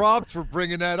Jeopardy, you great yeah. props for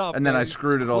bringing that up. And then I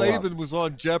screwed it all up. Clavin was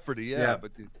on Jeopardy, Yeah.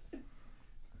 but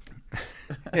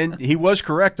And he was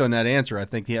correct on that answer. I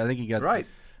think he got Right.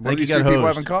 I What think do he these got 3 people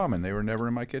have hosed. in common? They were never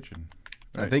in my kitchen.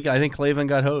 I think Clavin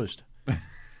got hosed.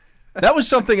 That was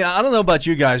something I don't know about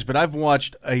you guys, but I've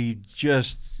watched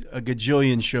just a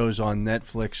gajillion shows on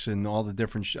Netflix and all the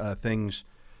different things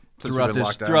Since we've been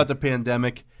locked down. throughout the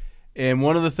pandemic. And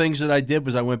one of the things that I did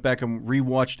was I went back and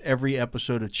rewatched every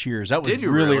episode of Cheers. That was Did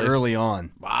you really really? early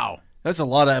on. Wow. That's a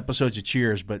lot of episodes of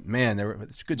Cheers, but man,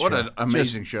 it's a good What show. an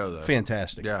amazing Just show, though.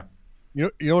 Fantastic. Yeah. you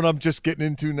know what I'm just getting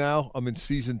into now? I'm in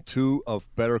season 2 of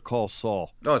Better Call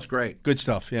Saul. Oh, it's great. Good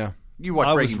stuff, yeah. You watch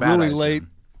I was Breaking Bad. really I assume. late.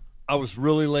 I was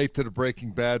really late to the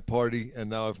Breaking Bad party, and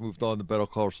now I've moved on to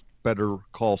Better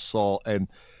Call Saul. And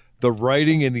the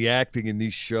writing and the acting in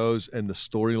these shows and the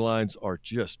storylines are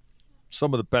just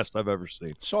some of the best I've ever seen.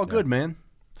 It's all good, man.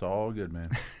 It's all good,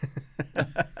 man.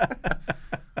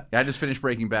 Yeah, I just finished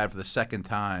Breaking Bad for the second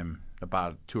time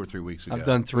about 2 or 3 weeks ago. I've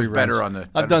done 3 It was runs. better on the.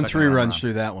 I've better done second 3 round runs around.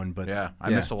 through that one, but Yeah, I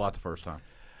missed a lot the first time.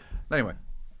 Anyway,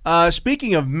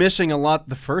 Speaking of missing a lot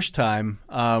the first time,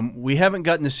 we haven't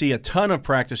gotten to see a ton of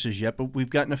practices yet, but we've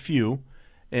gotten a few.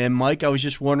 And Mike, I was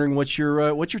just wondering what's your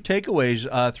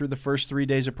takeaways through the first 3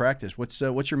 days of practice? What's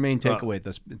your main takeaway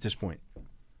at this point?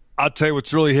 I'll tell you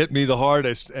what's really hit me the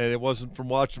hardest, and it wasn't from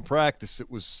watching practice.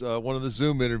 It was one of the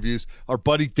Zoom interviews. Our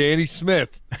buddy Danny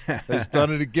Smith has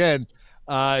done it again.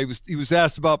 He was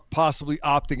asked about possibly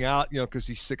opting out, because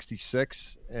he's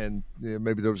 66, and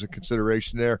maybe there was a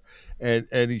consideration there.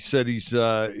 And he said he's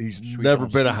never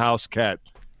been a house cat.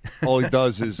 All he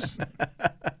does is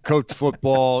coach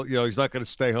football. He's not going to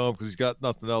stay home because he's got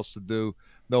nothing else to do,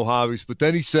 no hobbies. But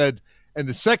then he said, and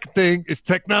the second thing is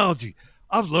technology.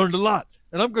 I've learned a lot.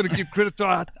 And I'm going to give credit to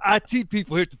our IT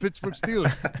people here at the Pittsburgh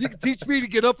Steelers. You can teach me to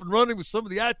get up and running with some of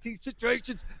the IT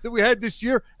situations that we had this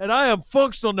year, and I am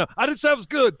functional now. I didn't say I was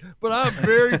good, but I'm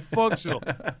very functional.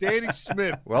 Danny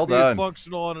Smith, Well being done.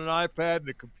 functional on an iPad and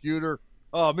a computer.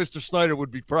 Oh, Mr. Snyder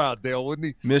would be proud, Dale,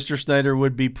 wouldn't he? Mr. Snyder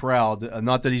would be proud.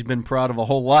 Not that he's been proud of a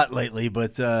whole lot lately,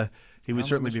 but he would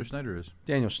certainly Mr. be. Snyder is.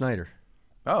 Daniel Snyder.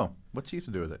 Oh, what's he have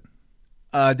to do with it?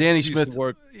 Danny used Smith. to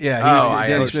work- Yeah, I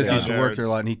Danny understand. Smith used to work there a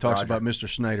lot, and he talks Roger. about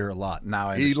Mr. Snyder a lot. Now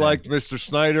I He understand. liked Mr.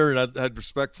 Snyder, and I had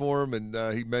respect for him, and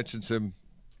he mentions him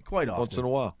Quite often. once in a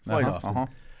while. Quite Uh-huh, often.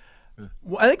 uh-huh.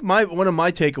 Well, I think one of my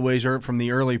takeaways are from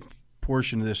the early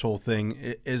portion of this whole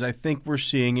thing is I think we're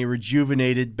seeing a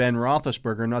rejuvenated Ben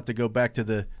Roethlisberger. Not to go back to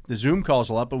the Zoom calls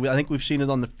a lot, but I think we've seen it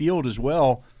on the field as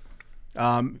well.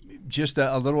 Just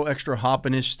a little extra hop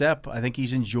in his step. I think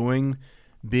he's enjoying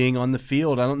being on the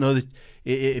field. I don't know that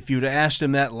if you'd have asked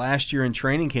him that last year in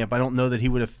training camp, I don't know that he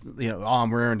would have.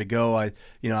 I'm raring to go.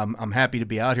 I'm happy to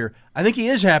be out here. I think he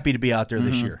is happy to be out there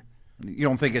this year. You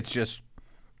don't think it's just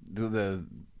the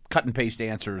cut and paste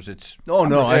answers? It's Oh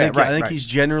no, I think right. he's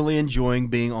generally enjoying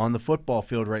being on the football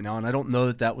field right now, and I don't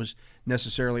know that was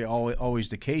necessarily always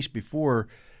the case before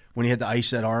when he had to ice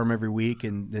that arm every week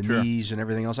and the Sure. knees and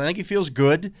everything else. I think he feels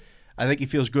good. I think he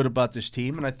feels good about this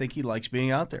team, and I think he likes being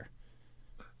out there.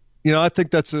 I think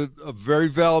that's a very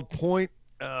valid point,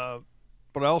 but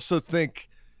I also think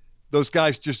those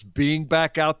guys just being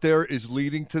back out there is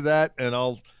leading to that. And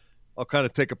I'll kind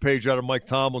of take a page out of Mike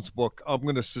Tomlin's book. I'm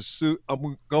going to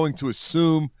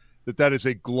assume that is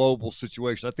a global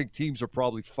situation. I think teams are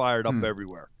probably fired up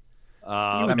everywhere.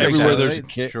 That makes Everywhere sense. there's a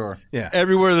camp, Sure. Yeah,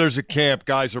 everywhere there's a camp,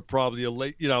 guys are probably and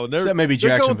they're Except maybe they're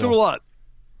going Jacksonville. through a lot.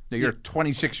 You're a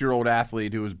 26-year-old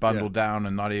athlete who is bundled down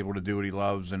and not able to do what he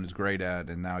loves and is great at,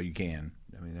 and now you can.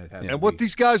 I mean, it has to And what be-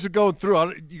 these guys are going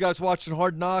through, you guys watching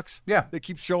Hard Knocks? Yeah. They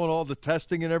keep showing all the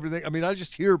testing and everything. I mean, I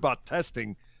just hear about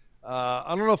testing. I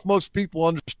don't know if most people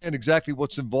understand exactly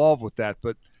what's involved with that,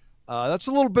 but that's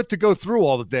a little bit to go through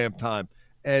all the damn time.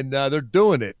 And they're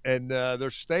doing it, and they're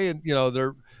staying.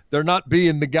 They're not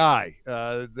being the guy.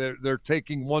 They're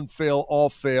taking one fail, all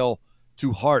fail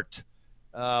to heart.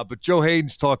 But Joe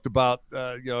Hayden's talked about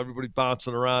everybody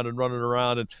bouncing around and running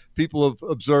around, and people have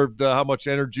observed how much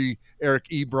energy Eric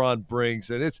Ebron brings,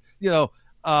 and it's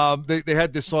they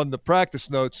had this on the practice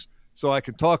notes, so I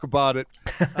can talk about it.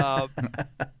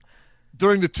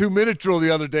 during the 2-minute drill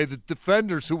the other day, the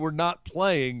defenders who were not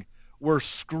playing were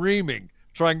screaming,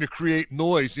 trying to create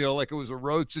noise, like it was a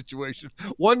road situation.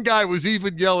 One guy was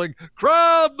even yelling,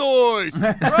 "Crowd noise!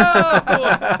 Crowd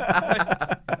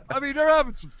noise!" I mean, they're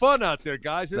having some fun out there,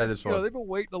 guys. That is fun. They've been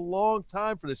waiting a long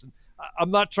time for this. And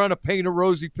I'm not trying to paint a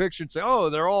rosy picture and say, "Oh,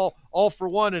 they're all for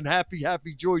one and happy,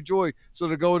 happy, joy, joy." So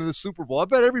they're going to the Super Bowl. I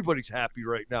bet everybody's happy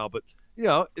right now, but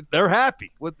they're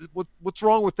happy. What's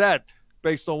wrong with that,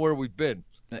 based on where we've been?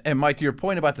 And Mike, to your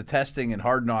point about the testing and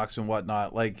Hard Knocks and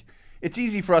whatnot, like, it's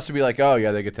easy for us to be like, oh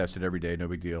yeah, they get tested every day, no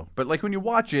big deal. But like when you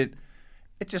watch it,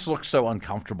 it just looks so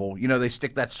uncomfortable. They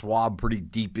stick that swab pretty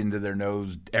deep into their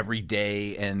nose every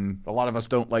day, and a lot of us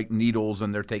don't like needles,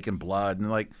 and they're taking blood, and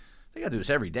like, they got to do this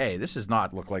every day. This does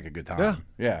not look like a good time.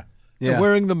 Yeah. And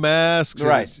wearing the masks,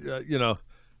 right?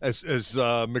 As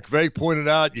McVay pointed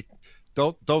out, you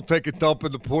don't take a dump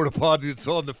in the porta potty that's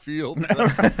on the field.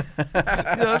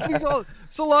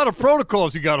 It's a lot of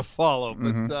protocols you got to follow,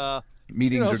 but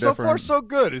meetings are so different. far so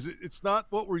good. It's not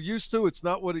what we're used to. It's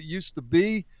not what it used to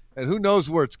be, and who knows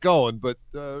where it's going. But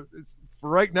it's for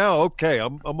right now. Okay,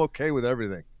 I'm okay with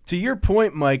everything. To your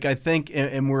point, Mike, I think,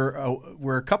 and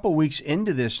we're a couple weeks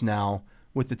into this now,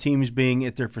 with the teams being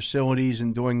at their facilities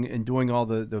and doing all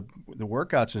the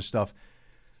workouts and stuff.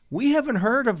 We haven't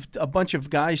heard of a bunch of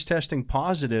guys testing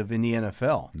positive in the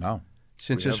NFL. No.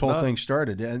 Since this whole thing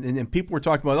started. And people were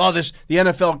talking about, the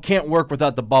NFL can't work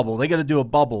without the bubble. They got to do a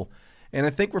bubble. And I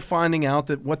think we're finding out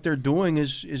that what they're doing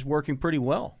is working pretty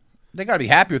well. They got to be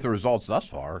happy with the results thus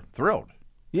far. Thrilled.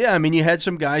 Yeah, I mean, you had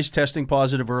some guys testing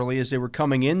positive early as they were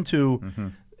coming into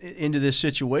this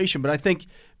situation. But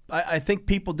I think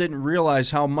people didn't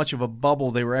realize how much of a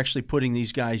bubble they were actually putting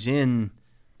these guys in.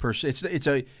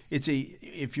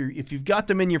 If you've got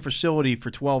them in your facility for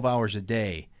 12 hours a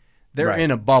day, they're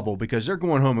in a bubble because they're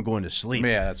going home and going to sleep.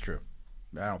 Yeah, that's true.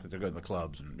 I don't think they're going to the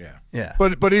clubs. Yeah.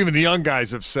 But even the young guys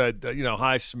have said,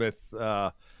 Highsmith,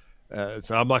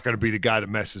 so I'm not going to be the guy that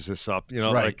messes this up.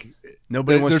 Right. Like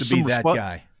nobody wants to be that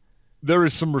guy. There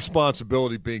is some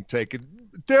responsibility being taken.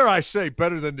 Dare I say,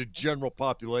 better than the general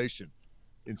population.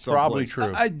 In some Probably places.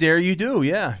 true. I dare you do.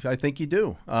 Yeah, I think you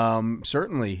do.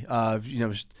 Certainly.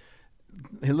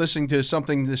 Listening to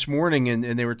something this morning,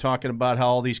 and they were talking about how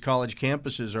all these college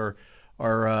campuses are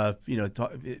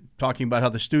talking about how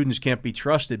the students can't be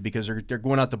trusted because they're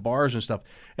going out to bars and stuff.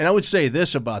 And I would say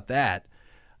this about that.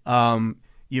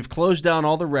 You've closed down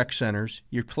all the rec centers.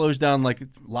 You've closed down like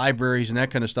libraries and that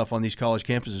kind of stuff on these college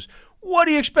campuses. What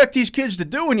do you expect these kids to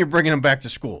do when you're bringing them back to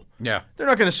school? Yeah. They're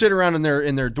not going to sit around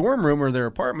in their dorm room or their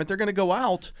apartment. They're going to go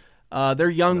out. They're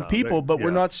young people, but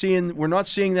we're not seeing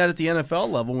that at the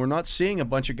NFL level. We're not seeing a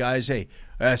bunch of guys, hey,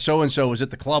 so-and-so was at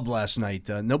the club last night.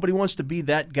 Nobody wants to be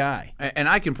that guy. And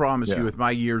I can promise you, with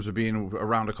my years of being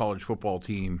around a college football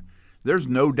team, there's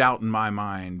no doubt in my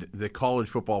mind that college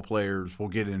football players will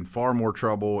get in far more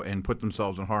trouble and put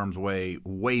themselves in harm's way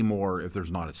more if there's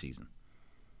not a season.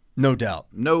 No doubt.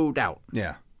 No doubt.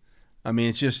 Yeah. I mean,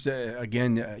 it's just,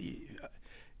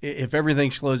 if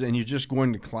everything's closed and you're just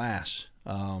going to class,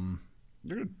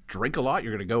 you're going to drink a lot.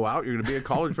 You're going to go out. You're going to be a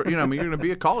college. You're going to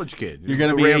be a college kid. You're going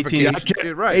to be 18.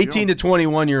 Right. 18 to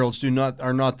 21-year-olds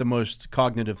are not the most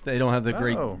cognitive. They don't have the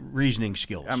great reasoning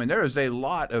skills. I mean, there is a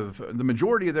lot of the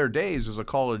majority of their days as a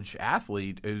college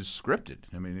athlete is scripted.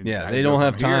 I mean, they don't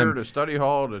have time to study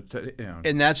hall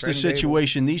and that's the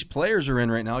situation these players are in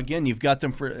right now. Again, you've got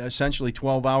them for essentially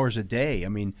 12 hours a day. I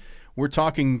mean, we're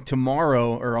talking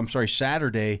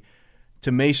Saturday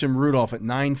to Mason Rudolph at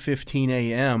 9:15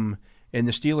 a.m. and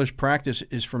the Steelers practice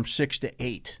is from 6 to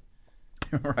 8.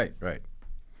 Right.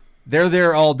 They're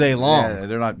there all day long. Yeah,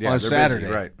 they're not. Yeah, on they're Saturday.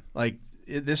 Busy, right. Like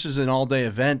this is an all-day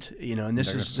event, and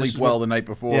this is sleep well the night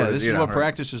before. Yeah, this is what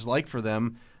practice is like for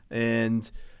them, and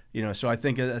so I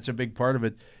think that's a big part of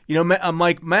it.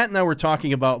 Mike, Matt and I were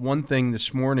talking about one thing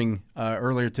this morning,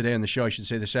 earlier today on the show. I should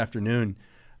say this afternoon,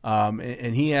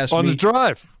 and he asked on me the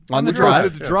drive. On the drive. We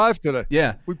did the drive today.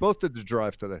 Yeah. We both did the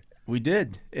drive today. We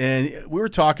did. And we were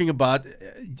talking about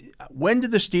when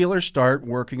did the Steelers start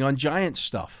working on Giants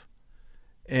stuff?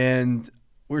 And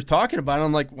we were talking about it.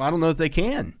 I'm like, well, I don't know if they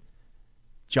can.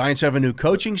 Giants have a new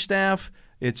coaching staff.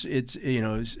 It's what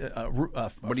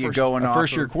are you going off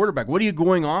first-year quarterback. What are you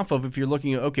going off of if you're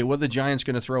looking at, okay, what are the Giants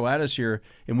going to throw at us here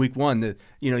in week one?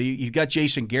 You've got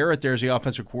Jason Garrett there as the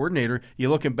offensive coordinator. You're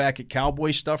looking back at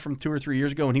Cowboy stuff from 2 or 3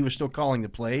 years ago, and he was still calling the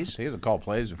plays. He hasn't called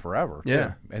plays in forever.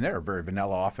 Yeah. And they're a very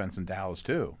vanilla offense in Dallas,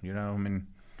 too. I mean,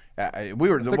 I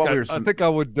think I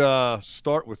would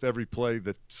start with every play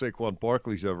that Saquon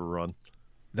Barkley's ever run.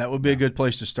 That would be a good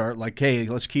place to start. Like, hey,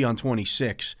 let's key on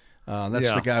 26.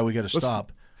 That's the guy we got to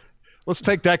stop. let's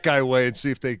take that guy away and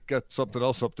see if they got something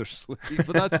else up their sleeve.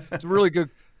 But it's a really good.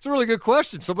 It's a really good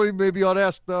question. Somebody maybe ought to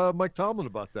ask Mike Tomlin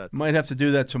about that. Might have to do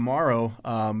that tomorrow.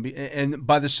 And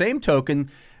by the same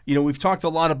token, we've talked a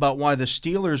lot about why the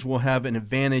Steelers will have an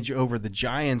advantage over the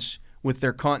Giants with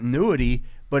their continuity.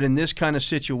 But in this kind of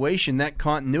situation, that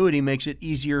continuity makes it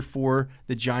easier for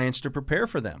the Giants to prepare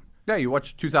for them. Yeah, you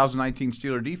watch 2019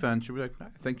 Steeler defense, you'll be like, I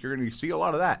think you're going to see a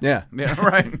lot of that. Yeah. Yeah,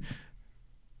 right.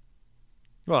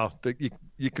 Well,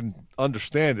 you can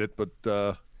understand it, but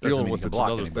dealing with it's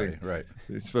another thing, right?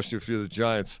 Especially if you're the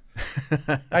Giants.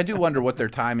 I do wonder what their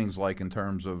timing's like in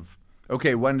terms of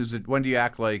when do you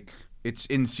act like it's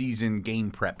in season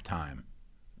game prep time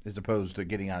as opposed to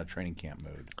getting out of training camp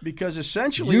mode? Because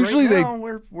essentially, usually right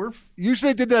now, we're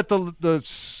usually they did that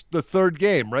the third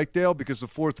game, right, Dale? Because the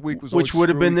fourth week was which would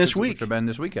have been this week. Which would have been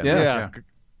this weekend. Yeah.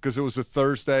 Because it was a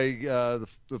Thursday. The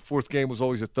fourth game was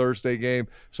always a Thursday game,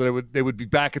 so they would be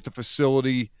back at the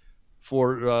facility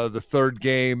for the third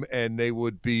game, and they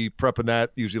would be prepping that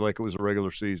usually like it was a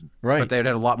regular season. Right. But they'd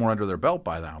had a lot more under their belt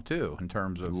by now too, in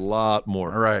terms of a lot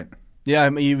more. All right. Yeah, I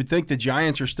mean, you would think the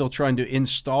Giants are still trying to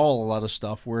install a lot of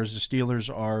stuff, whereas the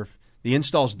Steelers are. The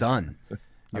install's done.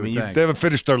 They haven't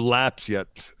finished their laps yet.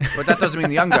 But that doesn't mean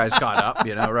the young guys caught up,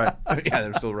 right? Yeah,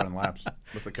 they're still running laps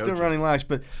with the coach. Still running laps,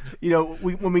 but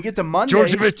when we get to Monday,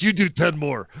 Georgievich, you do 10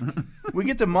 more. We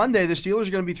get to Monday, the Steelers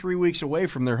are going to be 3 weeks away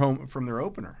from their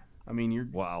opener. I mean,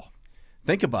 wow.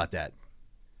 Think about that.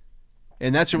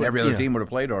 And that's what every other team would have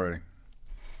played already.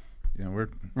 We're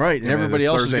right, and everybody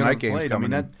else is going to play. I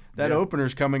mean, that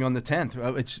opener's coming on the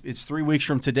 10th. It's 3 weeks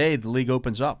from today. The league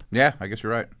opens up. Yeah, I guess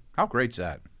you're right. How great's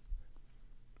that?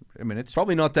 I mean, it's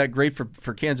probably not that great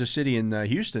for Kansas City and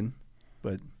Houston,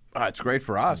 but it's great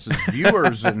for us as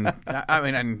viewers. And I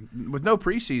mean, and with no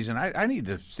preseason, I need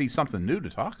to see something new to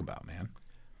talk about, man.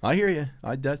 I hear you.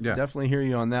 I definitely hear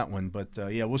you on that one. But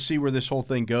we'll see where this whole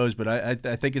thing goes. But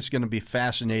I think it's going to be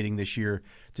fascinating this year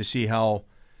to see how.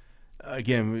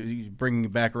 Again, bringing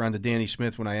it back around to Danny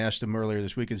Smith, when I asked him earlier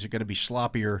this week, is it going to be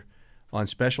sloppier on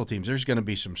special teams? There's going to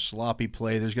be some sloppy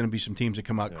play. There's going to be some teams that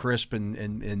come out crisp,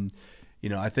 and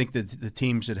I think that the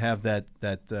teams that have that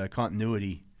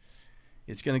continuity,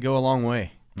 it's going to go a long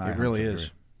way. It really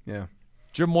is. Yeah.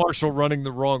 Jim Marshall running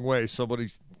the wrong way.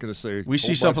 Somebody's going to say we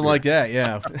see something like that.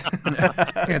 Yeah.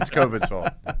 It's COVID's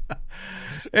fault.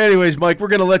 Anyways, Mike, we're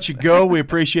going to let you go. We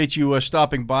appreciate you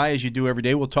stopping by as you do every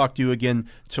day. We'll talk to you again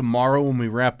tomorrow when we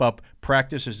wrap up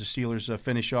practice as the Steelers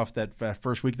finish off that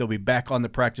first week. They'll be back on the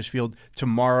practice field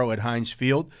tomorrow at Heinz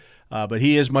Field. But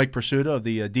he is Mike Pursuta of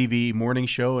the DVE Morning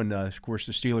Show and, of course,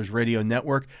 the Steelers Radio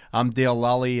Network. I'm Dale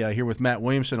Lally here with Matt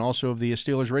Williamson, also of the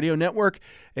Steelers Radio Network.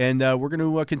 And we're going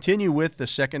to continue with the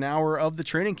second hour of the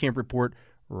Training Camp Report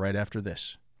right after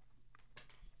this.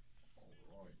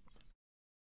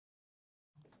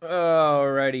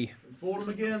 Alrighty. Fold him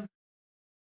again.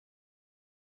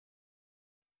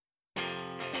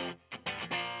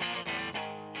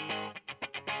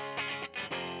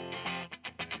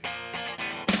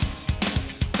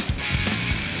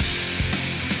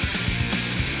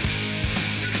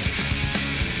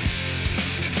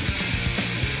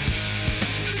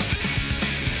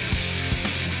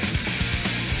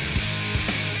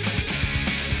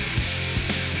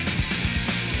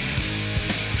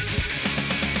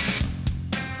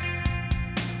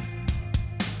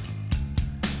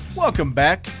 Welcome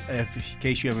back. In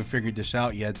case you haven't figured this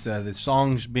out yet, the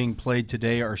songs being played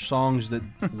today are songs that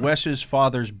Wes's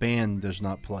father's band does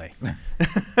not play.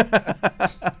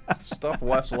 Stuff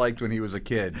Wes liked when he was a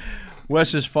kid.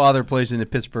 Wes's father plays in the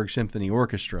Pittsburgh Symphony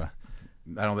Orchestra.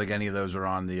 I don't think any of those are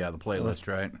on the playlist,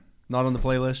 right? Not on the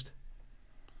playlist?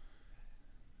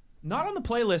 Not on the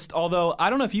playlist, although I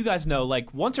don't know if you guys know,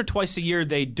 like once or twice a year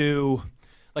they do,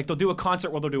 like they'll do a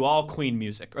concert where they'll do all Queen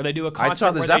music, or they do a concert I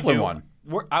saw the where Zeppelin they do, one.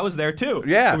 I was there too.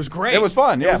 Yeah, it was great. It was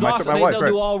fun. Yeah, it was awesome. my wife, they'll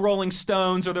do all Rolling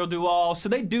Stones, or they'll do all. So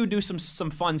they do some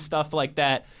fun stuff like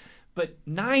that. But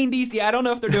 90s, I don't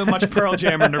know if they're doing much Pearl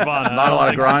Jam or Nirvana. Not a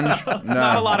lot of grunge. So. No.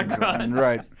 Not a lot of grunge.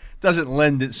 Right. Doesn't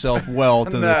lend itself well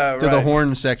to the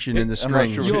horn section in the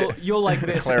strings. Sure you'll like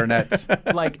this. Clarinets.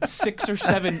 Like six or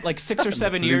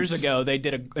seven years ago, they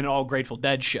did an all Grateful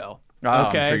Dead show. Oh,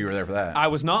 okay? I'm sure you were there for that. I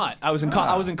was not. I was in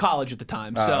college at the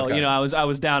time, so okay. I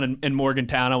was down in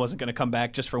Morgantown. I wasn't going to come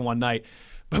back just for one night.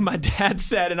 But my dad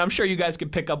said, and I'm sure you guys can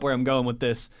pick up where I'm going with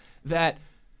this, that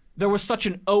there was such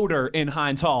an odor in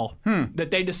Heinz Hall that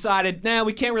they decided,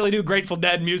 we can't really do Grateful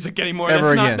Dead music anymore.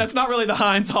 That's not really the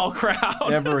Heinz Hall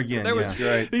crowd. Ever again.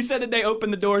 He said that they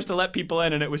opened the doors to let people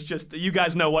in, and it was just, you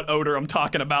guys know what odor I'm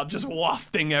talking about, just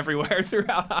wafting everywhere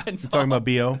throughout Heinz Hall. Talking about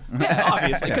B.O.? Yeah,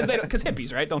 obviously, because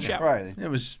hippies, right? Don't shout. Right. It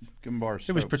was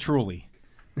It patchouli.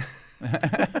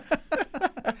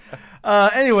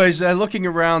 Anyways, looking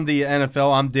around the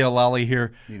NFL, I'm Dale Lally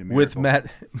here with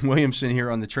Matt Williamson here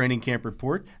on the Training Camp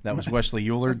Report. That was Wesley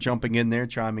Euler jumping in there,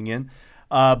 chiming in.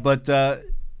 But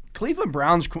Cleveland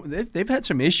Browns, they've had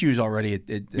some issues already at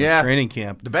training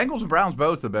camp. The Bengals and Browns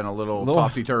both have been a little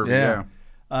topsy-turvy. Yeah.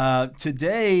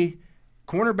 Today,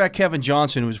 cornerback Kevin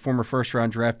Johnson, who was a former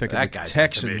first-round draft pick of the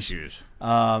Texans,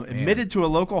 admitted to a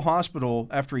local hospital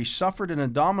after he suffered an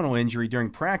abdominal injury during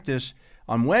practice.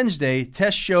 On Wednesday,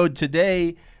 tests showed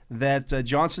today that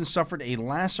Johnson suffered a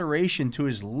laceration to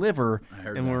his liver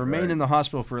and will remain in the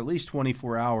hospital for at least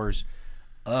 24 hours.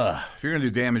 If you're going to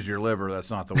do damage to your liver, that's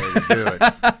not the way to do it.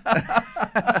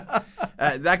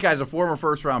 That guy's a former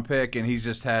first-round pick, and he's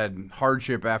just had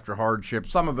hardship after hardship.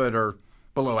 Some of it are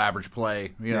below average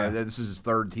play. This is his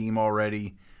third team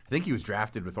already. I think he was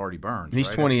drafted with Artie Burns. He's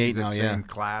 28 now, same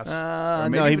class.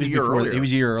 No, he was earlier. He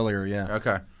was a year earlier, yeah.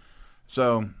 Okay.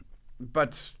 So,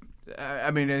 but,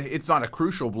 I mean, it's not a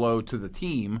crucial blow to the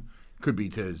team. Could be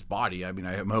to his body. I mean,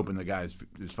 I'm hoping the guy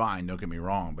is fine, don't get me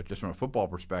wrong. But just from a football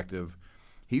perspective,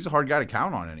 he's a hard guy to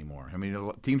count on anymore. I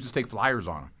mean, teams just take flyers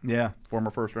on him. Yeah. Former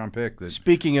first-round pick.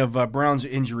 Speaking of Browns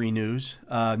injury news,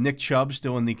 Nick Chubb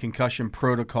still in the concussion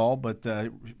protocol, but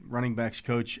running backs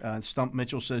coach Stump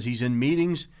Mitchell says he's in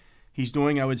meetings. He's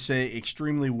doing, I would say,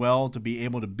 extremely well to be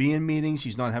able to be in meetings.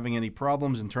 He's not having any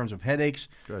problems in terms of headaches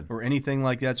or anything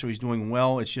like that, so he's doing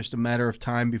well. It's just a matter of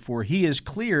time before he is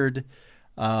cleared.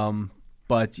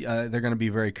 But they're going to be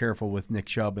very careful with Nick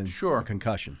Chubb and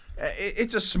concussion.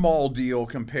 It's a small deal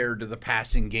compared to the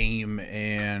passing game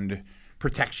and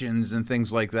protections and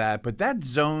things like that. But that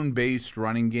zone-based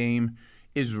running game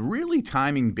is really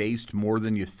timing-based more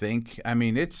than you think. I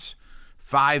mean, it's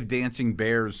 5 dancing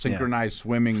bears, synchronized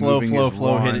swimming, moving as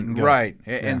one. Hit it and go. Right.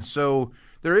 And so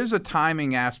there is a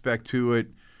timing aspect to it.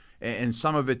 And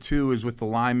some of it, too, is with the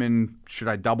lineman, should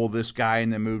I double this guy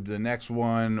and then move to the next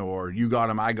one? Or you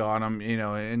got him, I got him,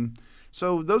 And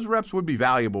so those reps would be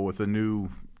valuable with the new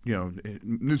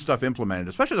stuff implemented,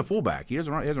 especially the fullback. He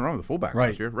hasn't run with the fullback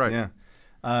last year. Right. Yeah.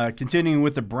 Continuing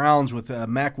with the Browns with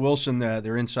Mac Wilson,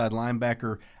 their inside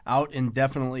linebacker, out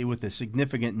indefinitely with a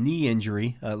significant knee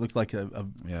injury. It looks like a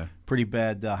pretty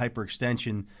bad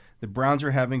hyperextension. The Browns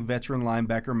are having veteran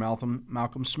linebacker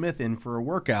Malcolm Smith in for a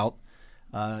workout.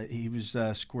 He was,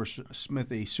 of course,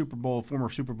 Smith, a former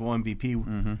Super Bowl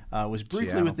MVP, was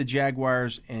briefly with the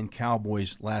Jaguars and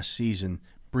Cowboys last season,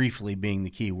 briefly being the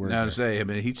key word. I was going to say, I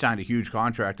mean, he signed a huge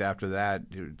contract after that.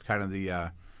 Kind of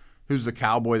the who's the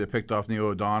cowboy that picked off Neil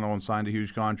O'Donnell and signed a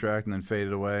huge contract and then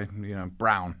faded away?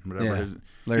 Brown, whatever.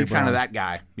 Yeah, he's kind of that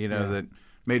guy, that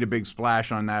made a big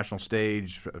splash on a national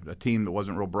stage. A team that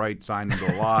wasn't real bright signed him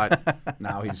to a lot.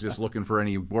 Now he's just looking for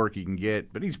any work he can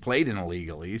get. But he's played in a league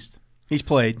at least. He's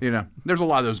played. There's a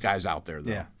lot of those guys out there,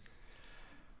 though.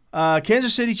 Yeah.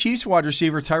 Kansas City Chiefs wide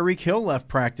receiver Tyreek Hill left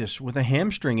practice with a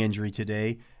hamstring injury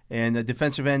today, and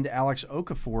defensive end Alex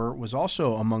Okafor was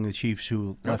also among the Chiefs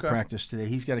who left practice today.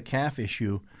 He's got a calf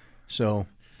issue, so.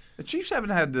 The Chiefs haven't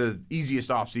had the easiest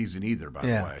offseason either, by the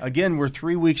way. Again, we're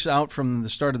 3 weeks out from the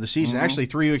start of the season. Actually,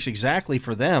 3 weeks exactly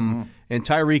for them. And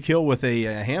Tyreek Hill with a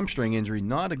hamstring injury,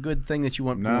 not a good thing that you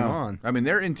want going on. I mean,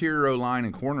 their interior O-line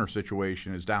and corner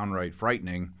situation is downright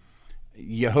frightening.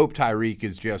 You hope Tyreek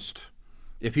is just,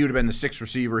 if he would have been the 6th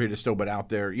receiver, he'd have still been out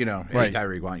there. Hey,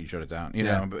 Tyreek, why don't you shut it down?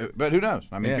 But who knows?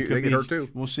 I mean, they get hurt too.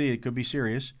 We'll see. It could be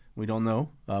serious. We don't know.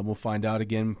 We'll find out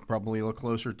again probably a little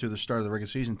closer to the start of the regular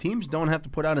season. Teams don't have to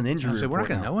put out an injury report. We're not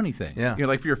going to know anything. Yeah.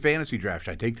 Like for your fantasy draft,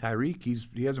 should I take Tyreek?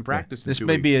 He hasn't practiced in 2 weeks. This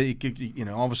may be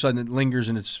all of a sudden it lingers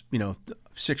and it's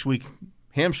 6-week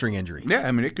hamstring injury. Yeah,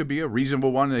 I mean it could be a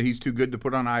reasonable one that he's too good to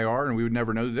put on IR and we would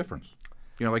never know the difference.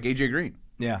 Like AJ Green.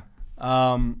 Yeah.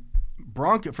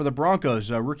 For the Broncos,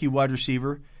 rookie wide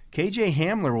receiver KJ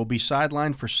Hamler will be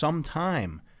sidelined for some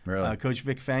time. Really? Coach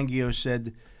Vic Fangio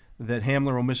said that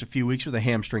Hamler will miss a few weeks with a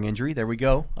hamstring injury. There we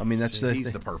go. I mean, he's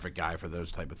the perfect guy for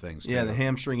those type of things. Yeah, the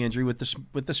hamstring injury with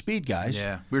the speed guys.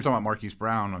 Yeah, we were talking about Marquise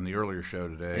Brown on the earlier show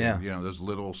today. Yeah, those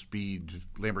little speed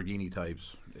Lamborghini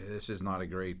types. This is not a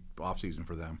great offseason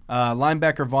for them.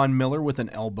 Linebacker Von Miller with an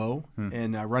elbow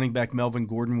and running back Melvin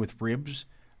Gordon with ribs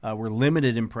were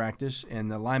limited in practice,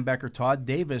 and the linebacker Todd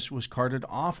Davis was carted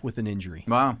off with an injury.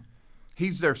 Wow.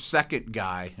 he's their second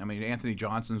guy. I mean, Anthony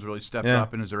Johnson's really stepped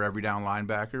up and is their every down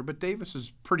linebacker, but Davis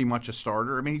is pretty much a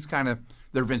starter. I mean, he's kind of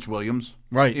their Vince Williams,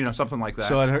 right? Something like that.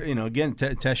 So again,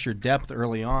 test your depth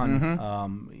early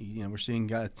on. We're seeing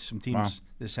some teams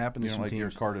this happen to some teams.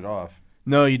 You're carted off.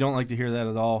 No, you don't like to hear that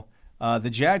at all. The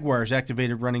Jaguars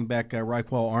activated running back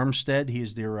Raquel Armstead. He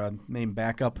is their main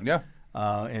backup. Yeah.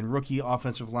 And rookie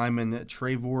offensive lineman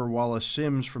Trevor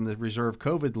Wallace-Sims from the reserve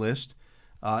COVID list.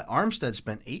 Armstead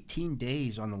spent 18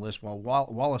 days on the list while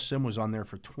Wallace-Sims was on there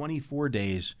for 24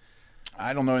 days.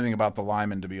 I don't know anything about the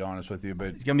lineman, to be honest with you, but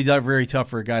it's going to be very tough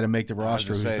for a guy to make the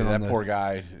roster. That poor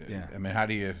guy. Yeah. I mean, how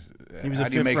do you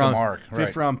make a mark?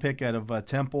 Fifth round pick out of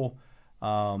Temple.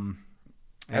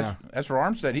 As for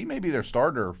Armstead, he may be their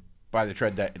starter by the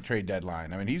trade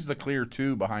deadline. I mean, he's the clear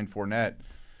 2 behind Fournette.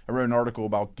 I wrote an article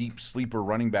about deep sleeper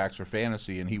running backs for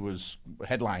fantasy, and he was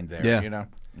headlined there. Yeah.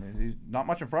 He's not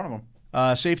much in front of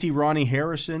him. Safety Ronnie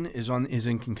Harrison is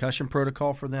in concussion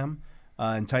protocol for them,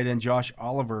 and tight end Josh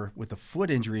Oliver with a foot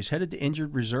injury is headed to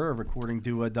injured reserve, according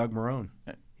to Doug Marrone.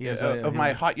 Of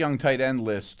my hot young tight end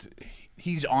list,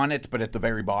 he's on it, but at the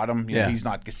very bottom. He's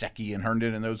not Gesicki and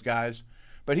Herndon and those guys,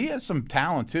 but he has some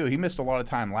talent too. He missed a lot of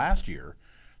time last year,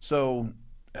 so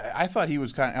I thought he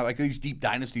was kind of like these deep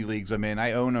dynasty leagues I'm in.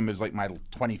 I own him as like my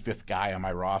 25th guy on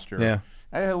my roster. Yeah,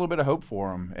 I had a little bit of hope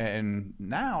for him, and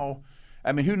now.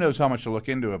 I mean, who knows how much to look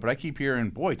into it, but I keep hearing,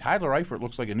 boy, Tyler Eifert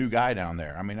looks like a new guy down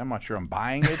there. I mean, I'm not sure I'm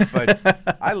buying it, but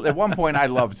at one point I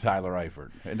loved Tyler Eifert,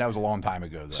 and that was a long time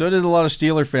ago, though. So did a lot of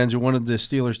Steeler fans who wanted the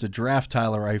Steelers to draft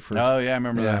Tyler Eifert. Oh, yeah, I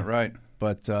remember that, right.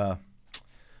 But,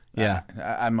 yeah.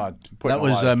 I'm not putting that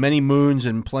was many moons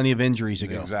and plenty of injuries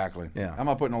ago. Exactly. Yeah. I'm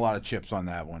not putting a lot of chips on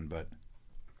that one, but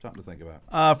something to think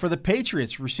about. For the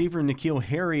Patriots, receiver N'Keal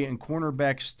Harry and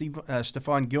cornerback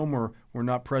Stephon Gilmore were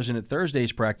not present at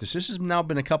Thursday's practice. This has now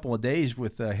been a couple of days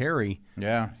with Harry.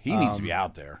 Yeah, he needs to be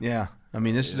out there. Yeah, I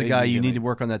mean, this is a guy you need to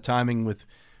work on that timing with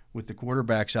the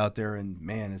quarterbacks out there, and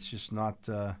man, it's just not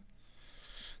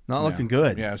looking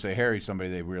good. Yeah, I say Harry's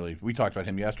somebody we talked about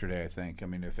him yesterday, I think. I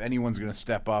mean, if anyone's going to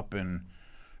step up and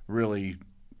really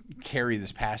carry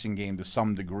this passing game to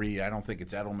some degree, I don't think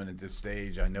it's Edelman at this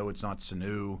stage. I know it's not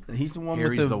Sanu. He's the one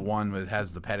Harry's the one that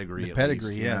has the pedigree. The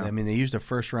pedigree, yeah. I mean, they used a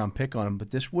first-round pick on him,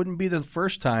 but this wouldn't be the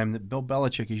first time that Bill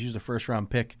Belichick has used a first-round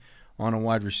pick on a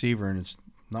wide receiver, and it's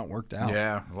not worked out.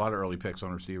 Yeah, a lot of early picks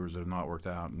on receivers that have not worked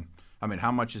out. And I mean,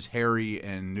 how much is Harry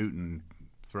and Newton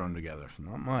thrown together?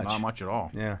 Not much. Not much at all.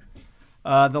 Yeah.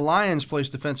 The Lions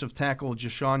placed defensive tackle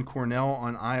Jashawn Cornell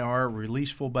on IR,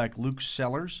 released fullback Luke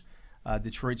Sellers.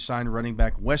 Detroit signed running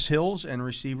back Wes Hills and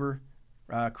receiver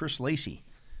Chris Lacey.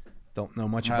 Don't know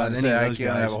much about any of those guys. I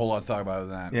can't have a whole lot to talk about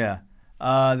that.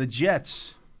 Yeah. The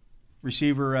Jets,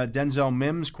 receiver Denzel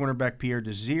Mims, cornerback Pierre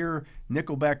Desir,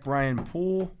 nickelback Brian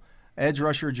Poole, edge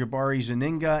rusher Jabari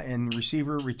Zaninga, and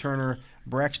receiver returner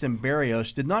Braxton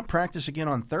Berrios did not practice again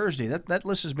on Thursday. That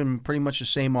list has been pretty much the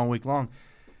same all week long.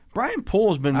 Brian Poole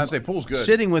has been Poole's good.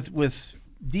 Sitting with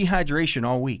dehydration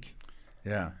all week.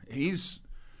 Yeah, he's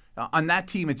on that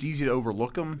team. It's easy to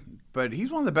overlook him, but he's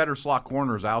one of the better slot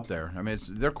corners out there. I mean,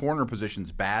 their corner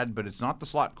position's bad, but it's not the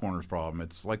slot corners' problem.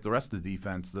 It's like the rest of the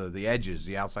defense, the edges,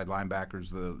 the outside linebackers,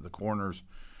 the corners.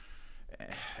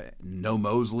 No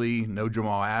Mosley, no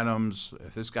Jamal Adams.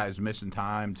 If this guy's missing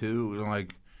time too,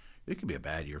 it could be a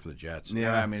bad year for the Jets.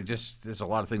 Yeah, I mean, there's a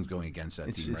lot of things going against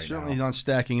that team right now. It's certainly not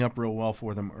stacking up real well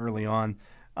for them early on.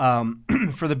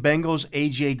 For the Bengals,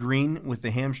 A.J. Green with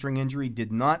the hamstring injury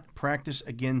did not practice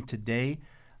again today,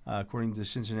 according to the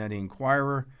Cincinnati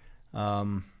Enquirer.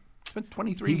 It's been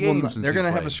 23 games. They're going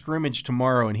to have a scrimmage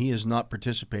tomorrow, and he is not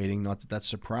participating. Not that that's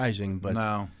surprising, but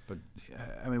no. But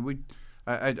I mean,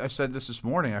 I said this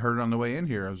morning. I heard it on the way in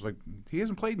here. I was like, he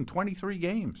hasn't played in 23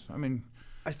 games. I mean,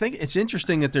 I think it's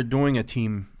interesting that they're doing a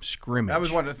team scrimmage. I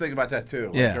was wanting to think about that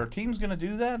too. Yeah. Are teams going to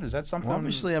do that? Is that something? Well,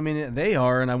 obviously, I mean, they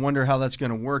are, and I wonder how that's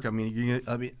going to work. I mean,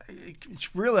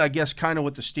 it's really, I guess, kind of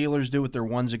what the Steelers do with their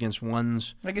ones against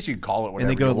ones. I guess you can call it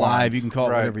whatever. And they go you live. Want. You can call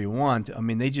it whatever you want. I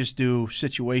mean, they just do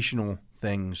situational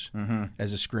things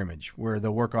as a scrimmage, where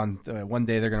they'll work on one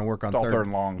day they're going to work on third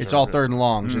and longs. It's all third and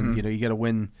longs, and you got to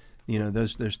win.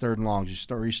 Those third and longs.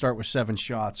 You start with 7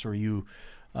 shots, or you.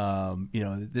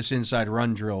 This inside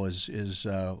run drill is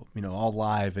all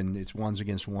live, and it's ones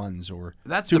against ones, or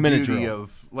that's 2-minute the beauty drill.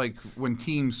 of like when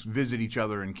teams visit each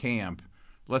other in camp.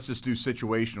 let's just do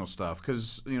situational stuff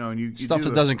because and you Stuff do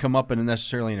that doesn't come up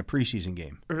necessarily in a preseason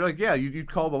game. Or like, yeah,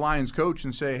 you'd call the Lions coach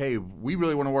and say, hey, we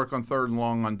really want to work on 3rd and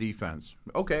long on defense.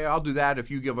 Okay, I'll do that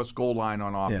if you give us goal line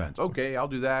on offense. Yeah. Okay, I'll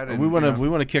do that. And, we want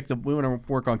to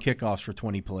work on kickoffs for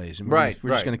 20 plays. And we're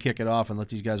just going to kick it off and let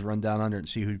these guys run down under it and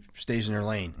see who stays in their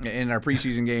lane. In our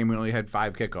preseason game, we only had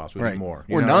 5 kickoffs. We need more.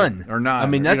 Or none. Or none. I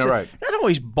mean, that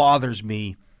always bothers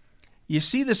me. You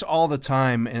see this all the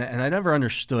time, and I never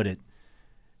understood it.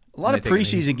 A lot of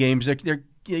preseason games, they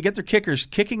get their kickers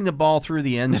kicking the ball through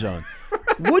the end zone.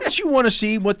 Wouldn't you want to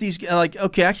see what these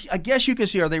okay? I guess you can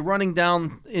see, are they running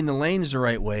down in the lanes the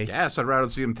right way? Yes, I'd rather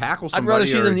see them tackle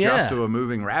somebody or adjust to a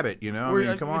moving rabbit. I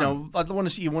mean, come on. I want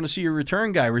to see your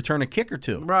return guy return a kick or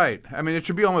two. Right. I mean, it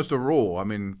should be almost a rule. I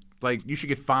mean, like you should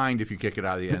get fined if you kick it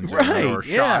out of the end zone or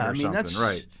shot or something.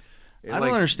 Right. I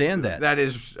don't understand that. That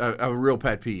is a real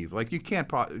pet peeve. Like you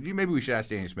can't. Maybe we should ask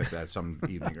Danny Smith that some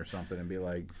evening or something and be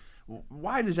like,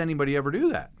 why does anybody ever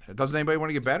do that? Doesn't anybody want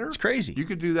to get better? It's crazy. You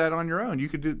could do that on your own. You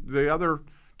could do the other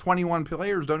 21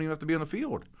 players don't even have to be on the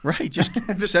field. Right. Just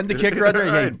send the kicker out there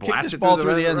and kick this ball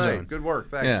through the end zone. Good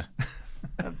work. Thanks. Yeah.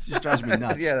 That just drives me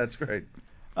nuts. Yeah, that's great.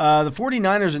 The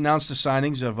 49ers announced the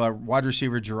signings of wide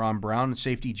receiver Jerron Brown,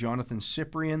 safety Jonathan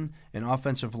Cyprien, and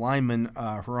offensive lineman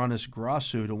Hronis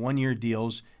Grasu to 1-year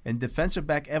deals, and defensive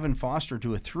back Evan Foster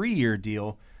to a 3-year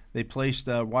deal. They placed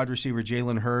wide receiver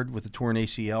Jalen Hurd with a torn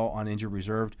ACL on injured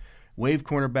reserve, waived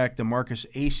cornerback DeMarcus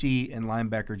Acey, and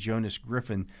linebacker Jonas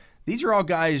Griffin. These are all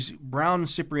guys, Brown,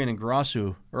 Cyprien, and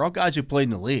Grasu, are all guys who played in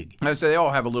the league. I would say they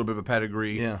all have a little bit of a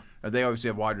pedigree. Yeah. They obviously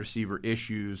have wide receiver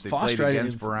issues. They Foster, played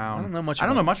against Brown. I don't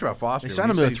know much about Foster. They signed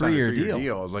him to a 3-year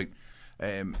deal. I was like,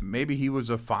 maybe he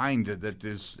was a find that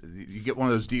is. You get one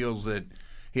of those deals that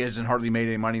he hasn't hardly made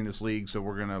any money in this league, so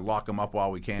we're going to lock him up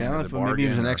while we can. Yeah, maybe he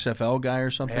was an XFL guy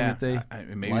or something that they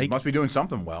maybe he must be doing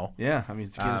something well. Yeah, I mean,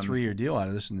 to get a 3-year deal out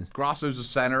of this. Grosso's a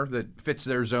center that fits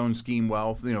their zone scheme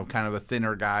well, kind of a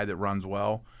thinner guy that runs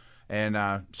well. And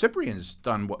Cyprien's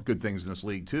done good things in this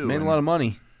league, too. Made a lot of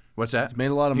money. What's that? He's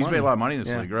made a lot of money. He's made a lot of money in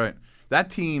this league, right. That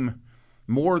team,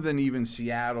 more than even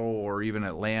Seattle or even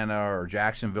Atlanta or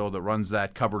Jacksonville that runs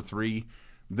that cover 3,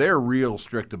 they're real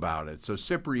strict about it. So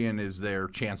Cyprien is their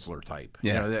chancellor type.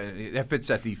 Yeah. That fits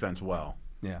that defense well.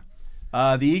 Yeah.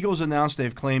 The Eagles announced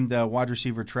they've claimed wide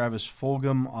receiver Travis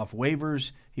Fulgham off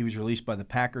waivers. He was released by the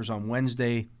Packers on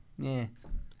Wednesday. Yeah.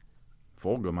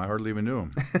 Fulgham, I hardly even knew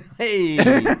him. Hey.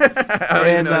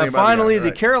 And finally,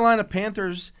 the Carolina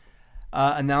Panthers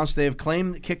announced they have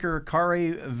claimed kicker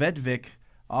Kare Vedvik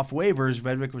off waivers.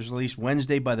 Vedvik was released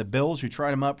Wednesday by the Bills, who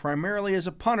tried him out primarily as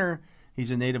a punter. He's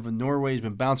a native of Norway. He's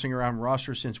been bouncing around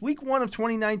roster since week 1 of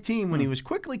 2019 when he was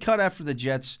quickly cut after the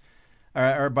Jets,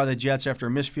 or by the Jets after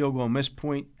a missed field goal, missed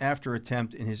point after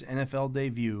attempt in his NFL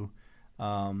debut.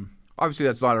 Obviously,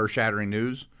 that's not earth-shattering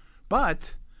news,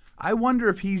 but I wonder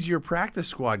if he's your practice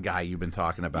squad guy you've been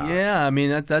talking about. Yeah, I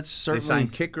mean, that's certainly... They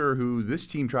signed kicker who this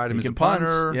team tried him as a punt,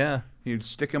 punter. Yeah. You'd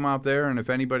stick him out there, and if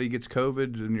anybody gets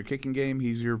COVID in your kicking game,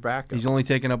 he's your backup. He's only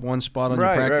taking up one spot on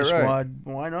your practice squad.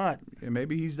 Why not? Yeah,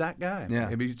 maybe he's that guy. Yeah.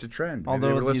 Maybe it's a trend.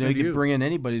 Although, you could bring in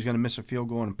anybody who's going to miss a field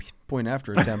goal and a point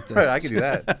after attempt. Right, I can do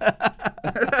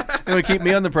that. You want to keep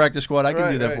me on the practice squad? I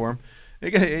can do that for him.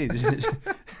 Hey,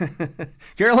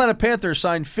 Carolina Panthers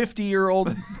signed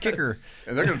 50-year-old kicker.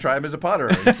 And they're going to try him as a punter.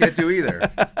 You can't do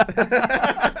either.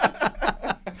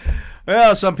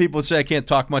 Well, some people would say I can't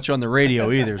talk much on the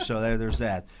radio either, so there's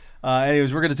that.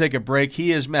 Anyways, we're going to take a break.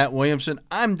 He is Matt Williamson.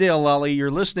 I'm Dale Lally.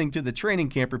 You're listening to the Training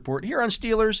Camp Report here on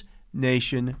Steelers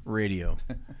Nation Radio.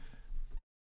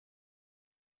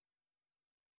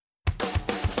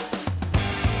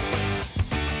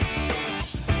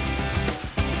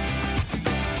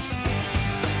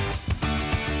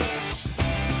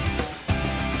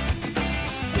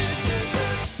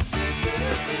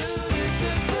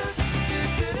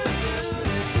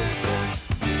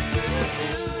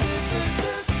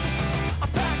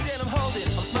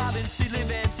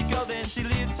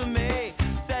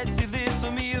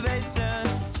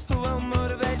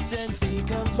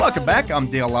 Welcome back. I'm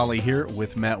Dale Lally here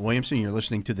with Matt Williamson. You're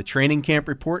listening to the Training Camp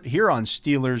Report here on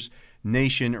Steelers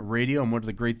Nation Radio. And one of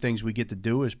the great things we get to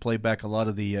do is play back a lot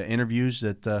of the interviews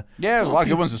that there's a lot of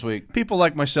good ones this week. People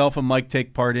like myself and Mike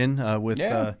take part in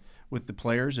with the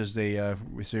players as they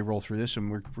roll through this,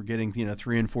 and we're getting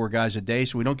 3 and 4 guys a day,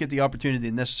 so we don't get the opportunity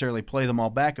to necessarily play them all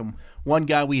back. And one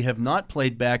guy we have not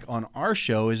played back on our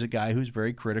show is a guy who's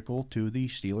very critical to the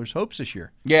Steelers' hopes this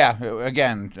year. Yeah,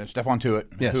 again, Stephon Tuitt.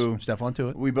 Yes, Stephon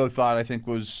Tuitt. We both thought, I think,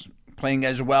 was playing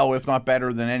as well, if not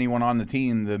better, than anyone on the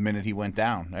team the minute he went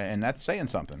down, and that's saying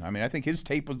something. I mean, I think his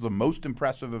tape was the most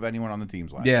impressive of anyone on the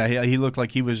team's last. Yeah, he looked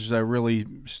like he was really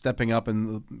stepping up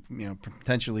and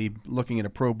potentially looking at a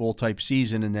Pro Bowl type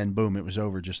season, and then boom, it was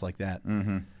over just like that.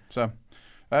 Mm-hmm. So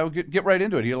we'll get right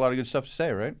into it. He had a lot of good stuff to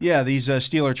say, right? Yeah, these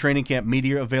Steeler training camp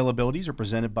media availabilities are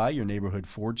presented by your neighborhood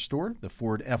Ford store. The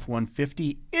Ford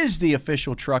F-150 is the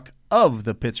official truck of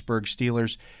the Pittsburgh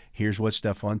Steelers. Here's what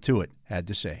Stephon Tuitt had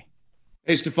to say.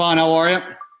 Hey, Stephon, how are you?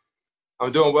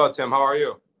 I'm doing well, Tim. How are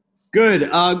you? Good.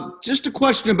 Just a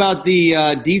question about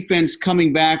the defense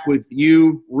coming back with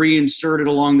you reinserted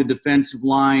along the defensive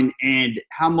line and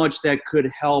how much that could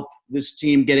help this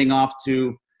team getting off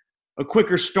to a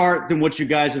quicker start than what you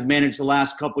guys have managed the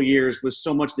last couple of years with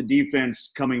so much the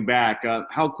defense coming back.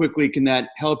 How quickly can that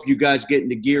help you guys get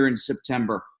into gear in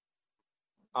September?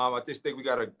 I just think we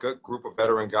got a good group of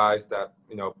veteran guys that,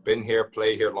 been here,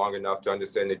 played here long enough to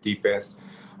understand the defense,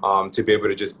 to be able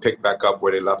to just pick back up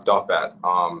where they left off at.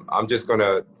 I'm just going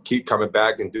to keep coming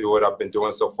back and do what I've been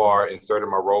doing so far,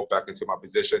 inserting my role back into my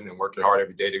position and working hard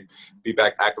every day to be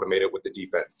back acclimated with the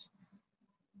defense.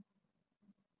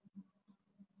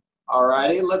 All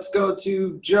righty, let's go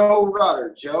to Joe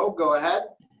Rutter. Joe, go ahead.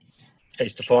 Hey,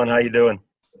 Stephon, how you doing?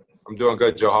 I'm doing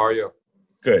good, Joe. How are you?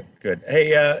 Good.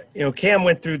 Hey, Cam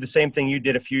went through the same thing you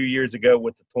did a few years ago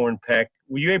with the torn pec.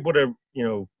 Were you able to,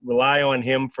 rely on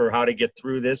him for how to get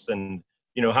through this? And,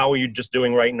 how are you just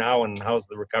doing right now, and how's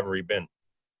the recovery been?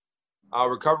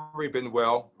 Recovery been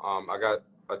well. I got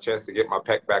a chance to get my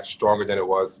pec back stronger than it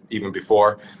was even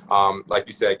before. Like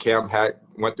you said, Cam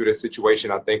went through this situation,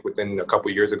 I think, within a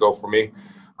couple of years ago for me.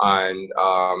 And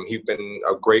he's been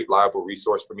a great, liable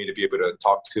resource for me to be able to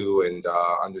talk to and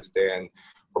understand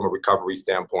from a recovery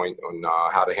standpoint on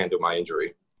how to handle my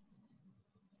injury.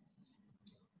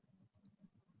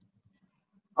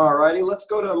 All righty, let's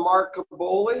go to Mark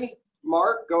Caboli.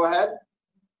 Mark, go ahead.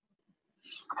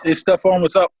 Hey, Stephon,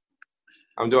 what's up?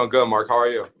 I'm doing good, Mark. How are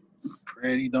you?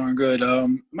 Pretty darn good.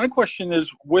 My question is,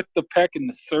 with the pec and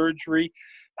the surgery,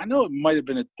 I know it might have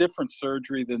been a different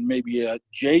surgery than maybe a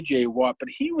J.J. Watt, but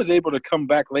he was able to come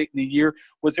back late in the year.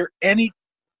 Was there any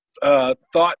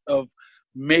thought of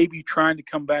maybe trying to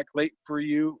come back late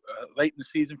in the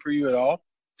season for you at all?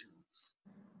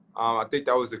 I think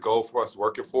that was the goal for us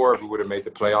working for if we would have made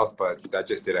the playoffs, but that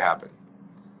just didn't happen.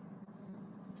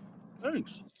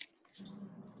 Thanks.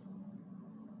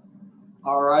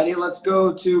 All righty, let's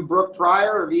go to Brooke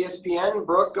Pryor of ESPN.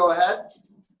 Brooke, go ahead.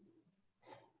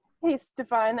 Hey,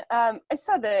 Stephon. I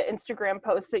saw the Instagram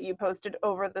post that you posted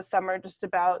over the summer just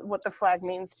about what the flag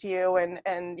means to you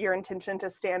and your intention to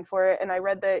stand for it. And I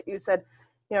read that you said,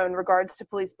 in regards to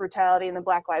police brutality and the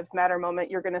Black Lives Matter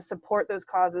moment, you're going to support those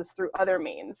causes through other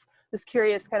means. Just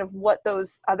curious kind of what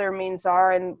those other means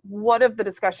are and what have the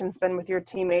discussions been with your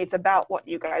teammates about what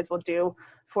you guys will do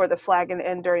for the flag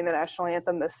and during the national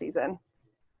anthem this season?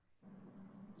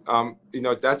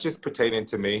 That's just pertaining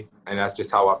to me, and that's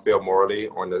just how I feel morally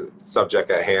on the subject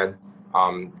at hand.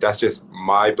 That's just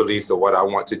my beliefs of what I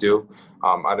want to do.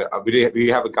 We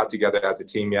haven't got together as a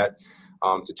team yet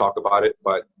to talk about it,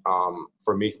 but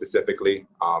for me specifically,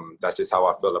 that's just how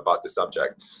I feel about the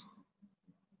subject.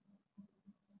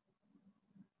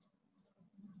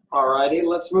 All righty,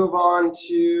 let's move on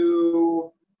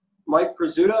to Mike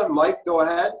Prisuta. Mike, go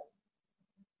ahead.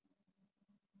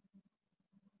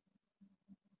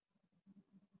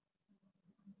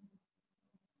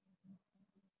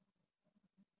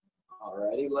 All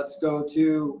righty, let's go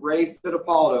to Ray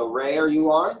Fittipaldo. Ray, are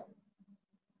you on?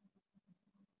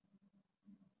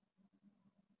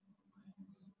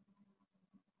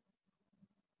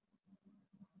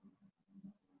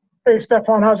 Hey,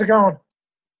 Stephon, how's it going?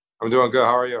 I'm doing good.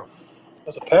 How are you?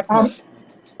 That's a peck.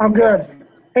 I'm good.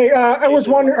 Hey, I was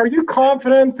wondering, are you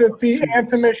confident that the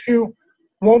anthem issue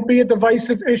won't be a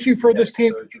divisive issue for this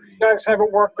team? You guys have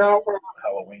it worked out where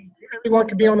everyone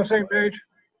can be on the same page?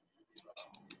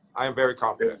 I am very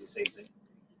confident.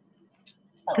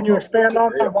 Can you expand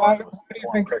on that? Why do you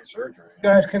think you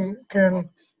guys can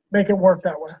make it work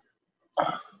that way?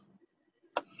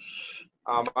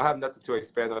 I have nothing to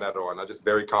expand on that on. I'm just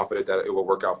very confident that it will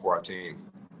work out for our team.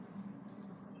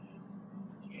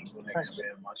 You ain't going to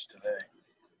expand much today.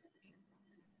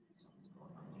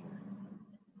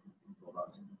 Hold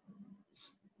on.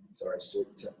 Sorry,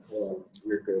 hold on.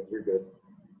 You're good. You're good.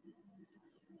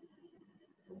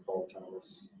 Paul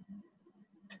Thomas.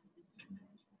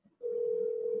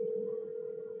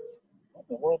 What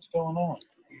in the world's going on?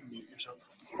 You mute yourself.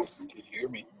 Can you hear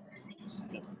me?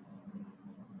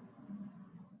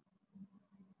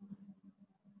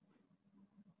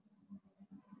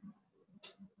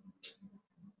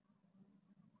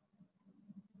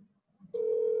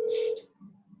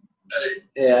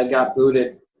 Yeah, I got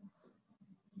booted.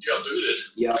 You got booted?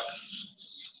 Yep.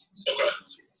 Okay.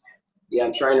 Yeah,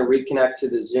 I'm trying to reconnect to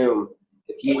the Zoom.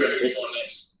 If you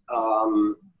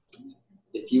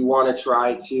if you want to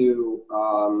try to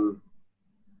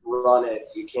run it,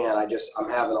 you can. I'm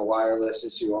having a wireless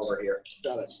issue over here.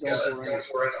 Got it. Go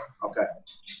for it. Okay.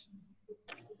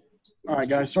 All right,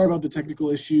 guys. Sorry about the technical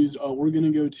issues. We're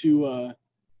gonna go to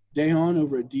Dahan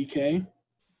over at DK.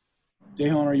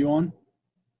 Dahan, are you on?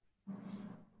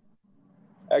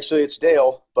 Actually, it's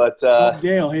Dale, but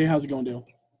Dale, hey, how's it going, Dale?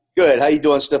 Good. How you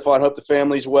doing, Stefan? Hope the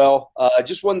family's well.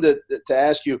 Just wanted to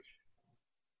ask you,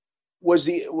 was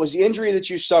the injury that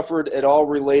you suffered at all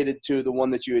related to the one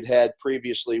that you had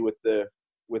previously with the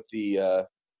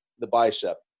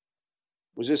bicep?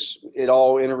 Was this at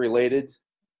all interrelated?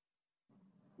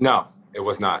 No, it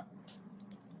was not.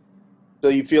 So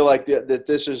you feel like that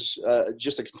this is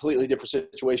just a completely different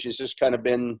situation? It's just kind of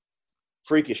been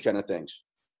freakish kind of things?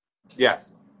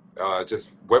 Yes.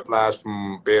 Just whiplash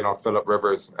from being on Phillip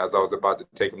Rivers as I was about to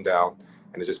take him down,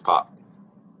 and it just popped.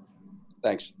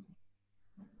 Thanks.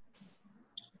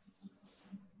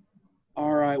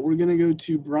 All right, we're going to go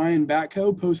to Brian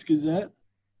Batko, Post-Gazette.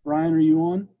 Brian, are you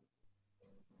on?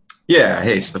 Yeah.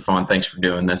 Hey, Stefan. Thanks for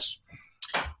doing this.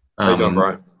 How you doing,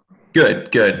 Brian? Good.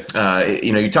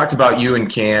 You talked about you and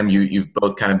Cam. You've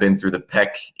both kind of been through the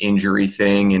pec injury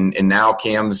thing, and now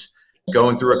Cam's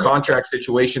going through a contract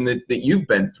situation that you've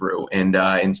been through.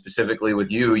 And specifically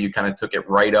with you, you kind of took it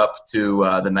right up to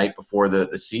the night before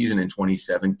the season in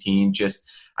 2017.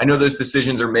 I know those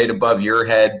decisions are made above your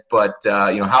head, but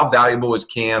how valuable is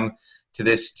Cam to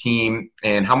this team,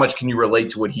 and how much can you relate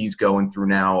to what he's going through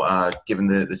now, given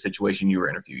the situation you were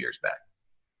in a few years back?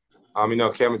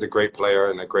 Cam is a great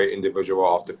player and a great individual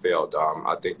off the field.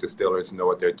 I think the Steelers know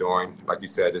what they're doing. Like you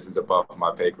said, this is above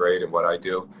my pay grade and what I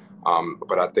do.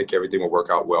 But I think everything will work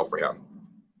out well for him.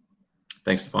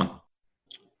 Thanks, Stefan.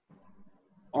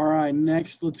 All right,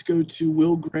 next let's go to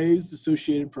Will Graves,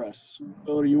 Associated Press.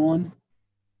 Will, are you on?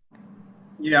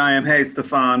 Yeah, I am. Hey,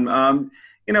 Stefan.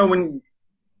 When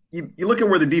you look at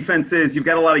where the defense is, you've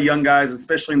got a lot of young guys,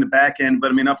 especially in the back end.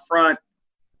 But, up front,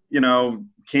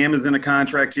 Cam is in a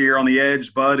contract year. On the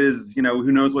edge, Bud is,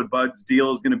 who knows what Bud's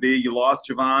deal is going to be. You lost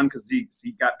Javon because he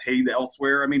got paid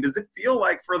elsewhere. Does it feel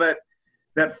like for that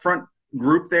front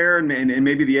group there and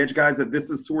maybe the edge guys that this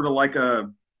is sort of like I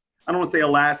don't want to say a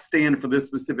last stand for this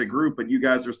specific group, but you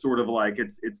guys are sort of like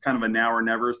it's kind of a now or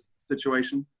never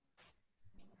situation?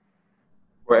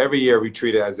 Well, every year we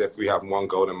treat it as if we have one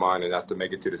goal in mind, and that's to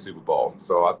make it to the Super Bowl.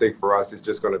 So I think for us, it's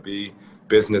just going to be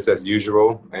business as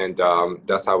usual, and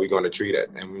that's how we're going to treat it.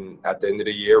 And at the end of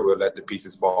the year, we'll let the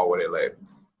pieces fall where they lay.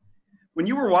 When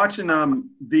you were watching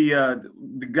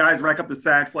the guys rack up the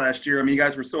sacks last year, you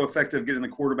guys were so effective getting the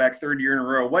quarterback third year in a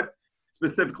row. What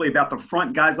specifically about the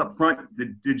front guys up front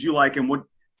did you like, and what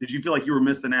did you feel like you were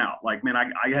missing out? Like, man,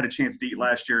 I had a chance to eat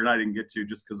last year and I didn't get to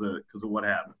just because of what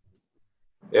happened.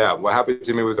 Yeah, what happened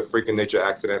to me was a freak of nature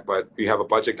accident, but we have a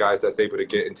bunch of guys that's able to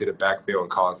get into the backfield and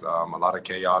cause a lot of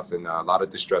chaos and a lot of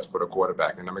distress for the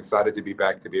quarterback. And I'm excited to be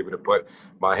back to be able to put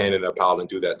my hand in the pile and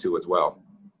do that too as well.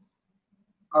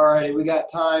 All righty, we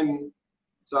got time.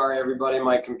 Sorry, everybody,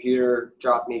 my computer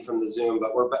dropped me from the Zoom,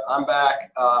 but I'm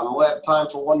back. We'll have time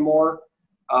for one more.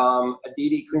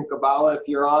 Aditi Kunkabala, if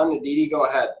you're on. Aditi, go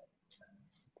ahead.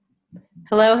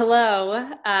 Hello.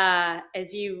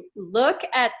 As you look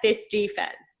at this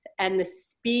defense and the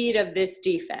speed of this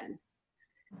defense,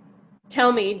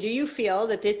 tell me, do you feel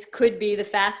that this could be the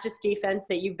fastest defense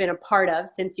that you've been a part of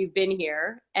since you've been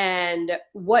here? And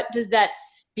what does that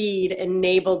speed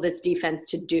enable this defense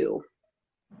to do?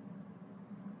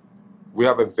 We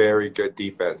have a very good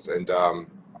defense. And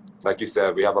like you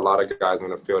said, we have a lot of guys on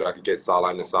the field that can get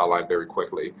sideline to sideline very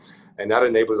quickly. And that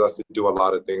enables us to do a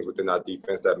lot of things within our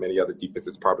defense that many other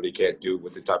defenses probably can't do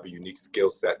with the type of unique skill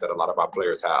set that a lot of our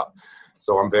players have.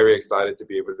 So I'm very excited to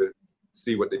be able to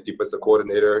see what the defensive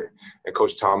coordinator and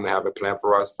Coach Tomlin have a plan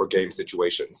for us for game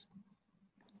situations.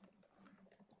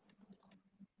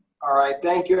 All right.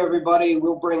 Thank you, everybody.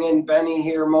 We'll bring in Benny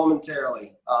here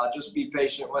momentarily. Just be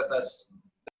patient with us.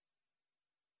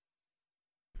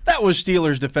 That was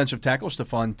Steelers defensive tackle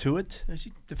Stephon Tuitt. Is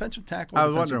he defensive tackle? I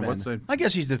was wondering what's the. I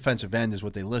guess he's defensive end is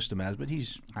what they list him as, but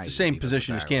he's the same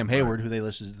position as Cam Hayward, who they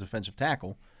list as defensive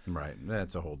tackle. Right,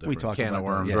 that's a whole We different talked can about of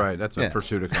worms. that, yeah. Right, that's a Yeah.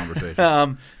 pursuit of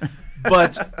conversation.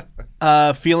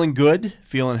 But feeling good,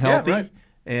 feeling healthy, Yeah, right.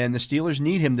 and the Steelers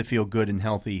need him to feel good and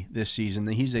healthy this season.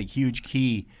 He's a huge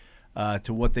key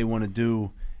to what they want to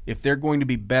do. If they're going to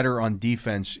be better on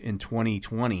defense in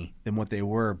 2020 than what they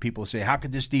were, people say, how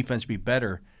could this defense be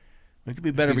better? It could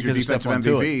be better He's your because of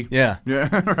defensive Stephon MVP. Tuitt. Yeah,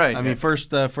 Yeah, right. I mean, first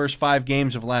 5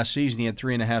 games of last season, he had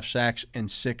 3.5 sacks and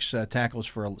 7 tackles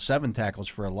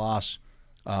for a loss.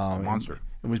 Monster.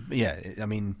 It was, yeah. I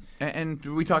mean, and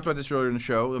we talked about this earlier in the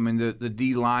show. I mean, the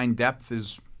D line depth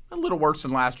is a little worse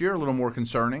than last year, a little more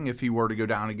concerning. If he were to go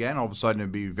down again, all of a sudden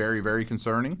it'd be very, very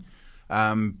concerning.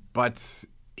 But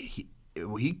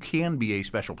he can be a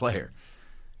special player.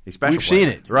 We've seen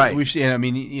it, right? We've seen. I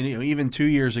mean, even 2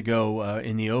 years ago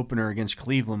in the opener against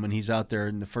Cleveland, when he's out there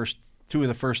in the first 2 of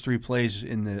the first 3 plays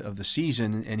of the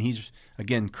season, and he's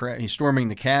again he's storming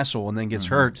the castle, and then gets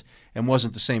hurt and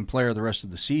wasn't the same player the rest of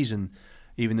the season,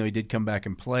 even though he did come back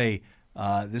and play.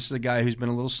 This is a guy who's been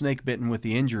a little snake bitten with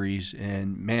the injuries,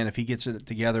 and man, if he gets it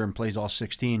together and plays all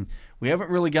 16, we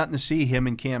haven't really gotten to see him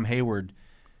and Cam Hayward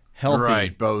healthy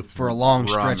both for a long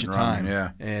stretch of running, time.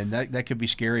 yeah. And that could be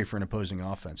scary for an opposing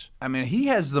offense. I mean, he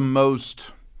has the most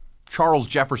Charles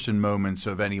Jefferson moments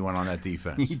of anyone on that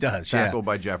defense. He does, Tackled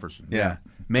by Jefferson. Yeah.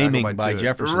 Maiming by Tuitt.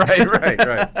 Jefferson.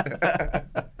 Right.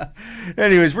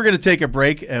 Anyways, we're going to take a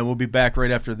break, and we'll be back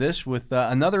right after this with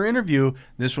another interview.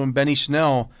 This one, Benny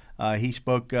Snell. He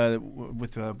spoke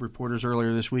with reporters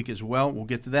earlier this week as well. We'll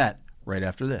get to that right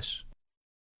after this.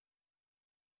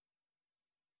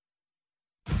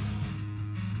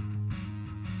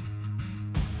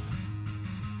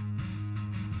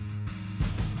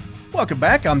 Welcome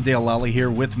back. I'm Dale Lally here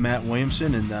with Matt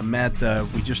Williamson. And Matt,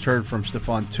 we just heard from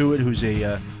Stephon Tuitt, who's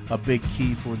a big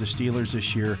key for the Steelers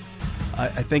this year.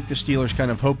 I think the Steelers kind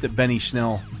of hope that Benny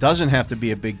Snell doesn't have to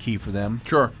be a big key for them.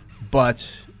 Sure. But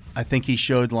I think he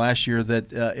showed last year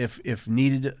that if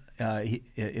needed,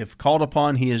 if called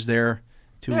upon, he is there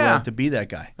to be that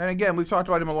guy. And again, we've talked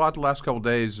about him a lot the last couple of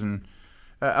days, and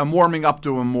I'm warming up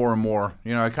to him more and more.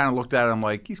 I kind of looked at him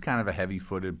like he's kind of a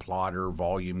heavy-footed plotter,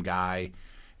 volume guy.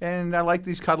 And I like that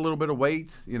he's cut a little bit of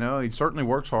weight. He certainly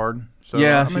works hard. So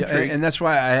I'm intrigued. And that's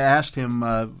why I asked him,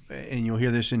 and you'll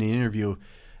hear this in the interview,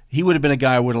 he would have been a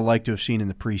guy I would have liked to have seen in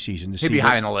the preseason. He'd be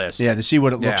high on the list. Yeah, to see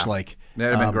what it looks like.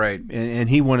 That'd have been great. And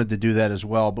he wanted to do that as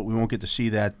well, but we won't get to see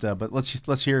that. But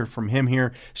let's hear from him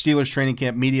here. Steelers training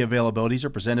camp media availabilities are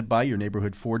presented by your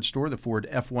neighborhood Ford store. The Ford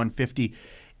F-150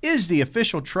 is the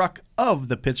official truck of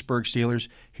the Pittsburgh Steelers.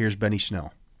 Here's Benny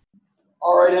Snell.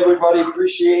 All right, everybody,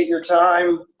 appreciate your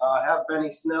time. Have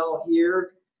Benny Snell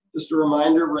here. Just a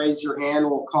reminder, raise your hand,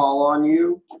 we'll call on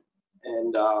you.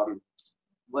 And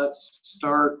let's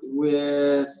start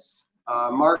with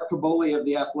Mark Caboli of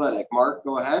The Athletic. Mark,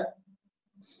 go ahead.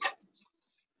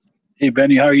 Hey,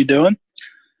 Benny, how are you doing?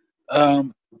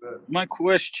 My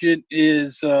question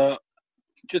is,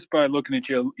 just by looking at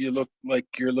you, you look like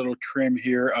you're a little trim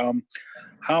here.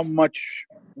 How much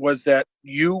was that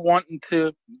you wanting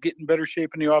to get in better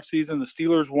shape in the offseason, the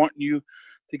Steelers wanting you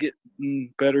to get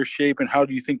in better shape, and how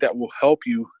do you think that will help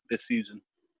you this season?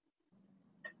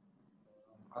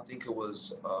 I think it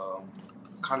was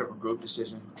kind of a group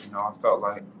decision. I felt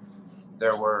like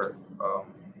there were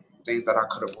things that I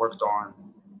could have worked on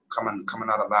coming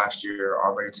out of last year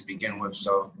already to begin with.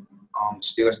 So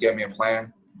Steelers gave me a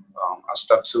plan. I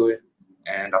stuck to it,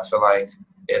 and I feel like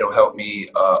it'll help me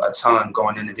a ton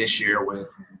going into this year with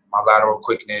my lateral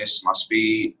quickness, my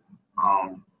speed,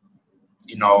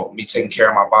 me taking care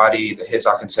of my body, the hits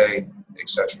I can take,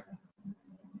 etc.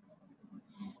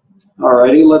 All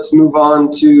righty, let's move on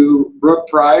to Brooke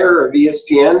Pryor of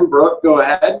ESPN. Brooke, go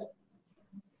ahead.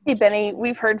 Hey, Benny,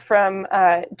 we've heard from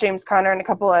James Conner and a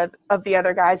couple of the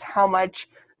other guys how much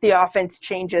the offense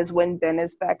changes when Ben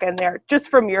is back in there. Just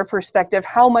from your perspective,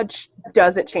 how much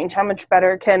does it change? How much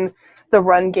better can the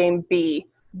run game be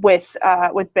with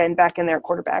Ben back in there at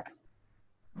quarterback?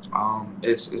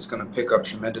 It's going to pick up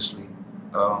tremendously.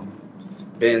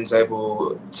 Ben's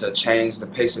able to change the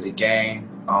pace of the game,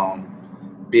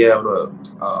 be able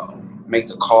to make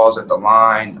the calls at the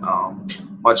line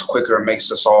much quicker,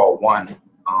 makes us all one,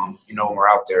 when we're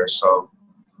out there. So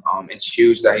it's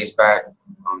huge that he's back.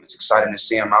 It's exciting to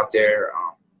see him out there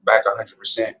back 100%,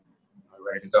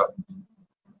 ready to go.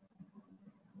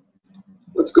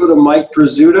 Let's go to Mike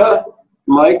Prisuta.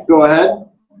 Mike, go ahead.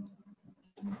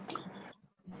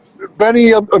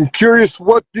 Benny, I'm curious,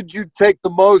 what did you take the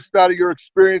most out of your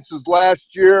experiences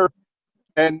last year?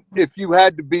 And if you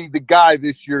had to be the guy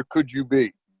this year, could you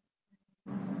be?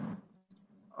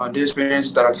 The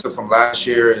experience that I took from last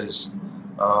year is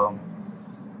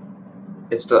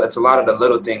it's a lot of the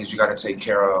little things you got to take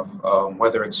care of,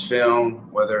 whether it's film,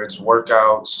 whether it's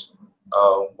workouts,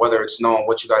 whether it's knowing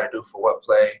what you got to do for what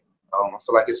play. I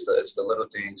feel like it's the little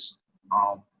things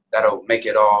that'll make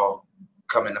it all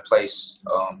come into place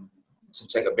to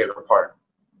take a bigger part.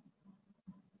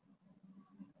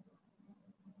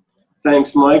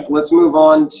 Thanks, Mike. Let's move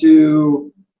on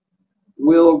to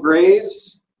Will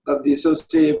Graves of the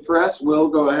Associated Press. Will,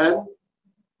 go ahead.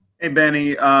 Hey,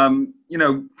 Benny.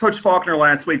 Coach Faulkner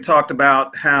last week talked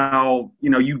about how,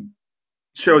 you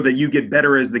showed that you get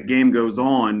better as the game goes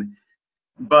on.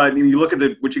 But you look at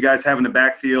what you guys have in the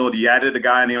backfield, you added a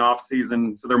guy in the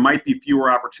offseason, so there might be fewer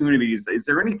opportunities. Is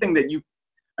there anything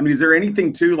is there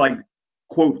anything to, like,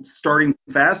 quote, starting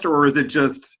faster, or is it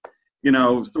just,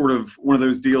 sort of one of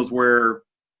those deals where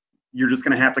you're just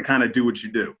going to have to kind of do what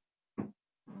you do?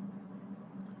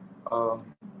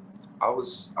 I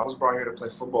was brought here to play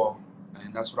football,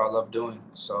 and that's what I love doing.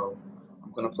 So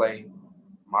I'm going to play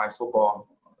my football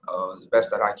the best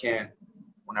that I can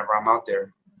whenever I'm out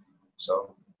there.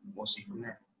 So we'll see from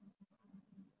there.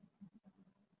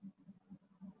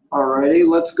 All righty,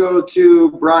 let's go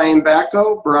to Brian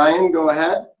Bacco. Brian, go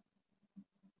ahead.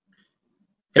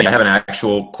 Hey, I have an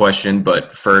actual question,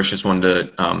 but first just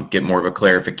wanted to get more of a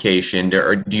clarification.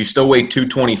 Do you still weigh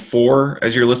 224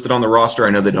 as you're listed on the roster?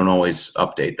 I know they don't always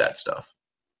update that stuff.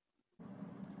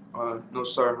 No,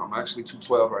 sir. I'm actually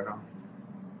 212 right now.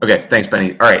 Okay, thanks,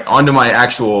 Benny. All right, on to my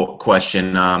actual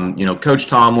question. Coach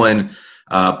Tomlin,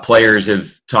 players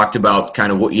have talked about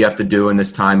kind of what you have to do in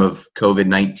this time of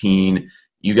COVID-19.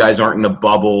 You guys aren't in a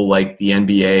bubble like the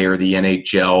NBA or the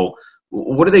NHL.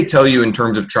 What do they tell you in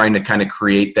terms of trying to kind of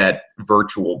create that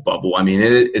virtual bubble? I mean,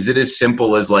 is it as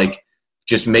simple as, like,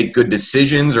 just make good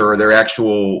decisions, or are there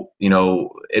actual,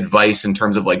 advice in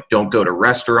terms of, like, don't go to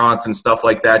restaurants and stuff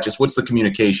like that? Just what's the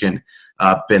communication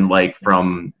been like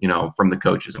from the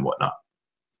coaches and whatnot?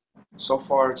 So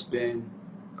far, it's been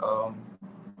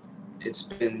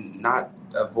not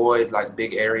avoid, like,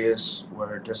 big areas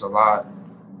where there's a lot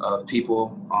of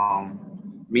people.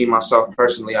 Me, myself,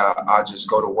 personally, I just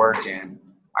go to work and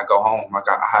I go home. Like,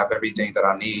 I have everything that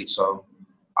I need, so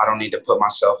I don't need to put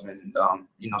myself in,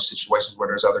 situations where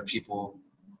there's other people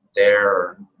there,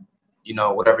 or,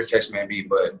 whatever the case may be.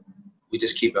 But we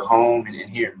just keep it home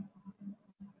and here.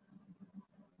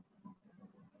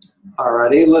 All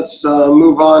righty, let's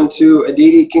move on to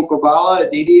Aditi Kinkhabala.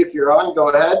 Aditi, if you're on, go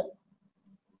ahead.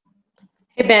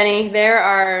 Hey, Benny, there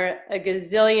are a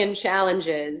gazillion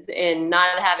challenges in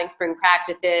not having spring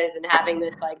practices and having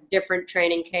this, like, different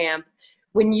training camp.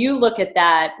 When you look at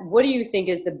that, what do you think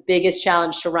is the biggest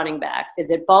challenge to running backs?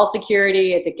 Is it ball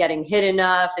security? Is it getting hit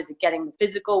enough? Is it getting the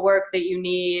physical work that you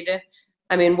need?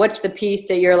 I mean, what's the piece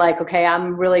that you're like, okay,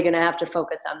 I'm really going to have to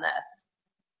focus on this?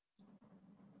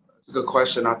 That's a good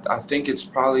question. I think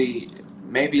it's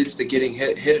maybe it's the getting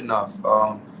hit enough.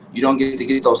 You don't get to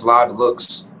get those live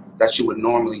looks that you would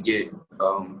normally get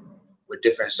with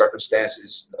different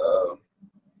circumstances.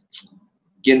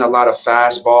 Getting a lot of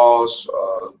fastballs,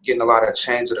 getting a lot of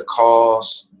change of the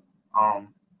calls,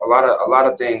 a lot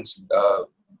of things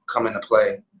come into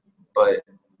play. But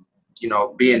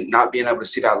not being able to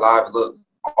see that live look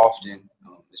often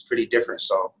is pretty different.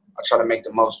 So I try to make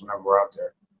the most whenever we're out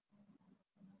there.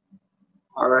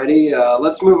 All righty,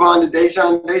 let's move on to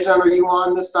Dejan. Dejan, are you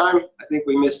on this time? I think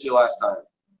we missed you last time.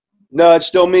 No, it's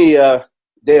still me,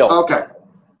 Dale. Okay.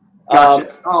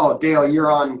 Gotcha. Dale,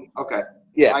 you're on. Okay.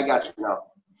 Yeah. I got you now.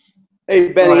 Hey,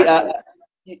 Benny,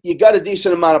 you got a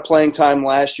decent amount of playing time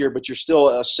last year, but you're still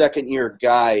a second-year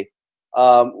guy.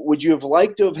 Would you have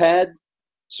liked to have had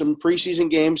some preseason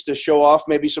games to show off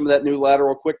maybe some of that new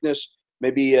lateral quickness,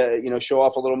 maybe show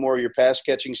off a little more of your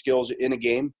pass-catching skills in a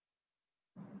game?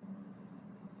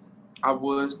 I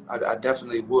would. I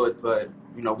definitely would, but,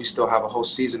 we still have a whole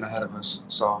season ahead of us.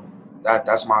 So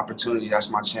that's my opportunity. That's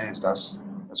my chance. That's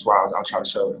why I'll try to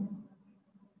show it.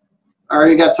 All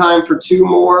right, you got time for two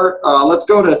more. Let's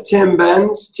go to Tim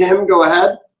Benz. Tim, go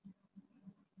ahead.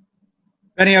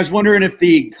 Benny, I was wondering if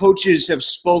the coaches have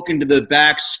spoken to the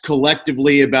backs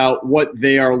collectively about what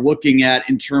they are looking at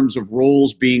in terms of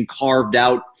roles being carved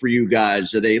out for you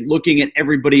guys. Are they looking at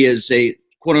everybody as a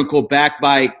quote-unquote back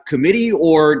by committee,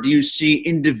 or do you see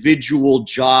individual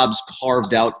jobs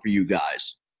carved out for you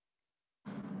guys?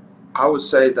 I would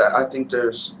say that I think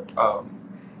there's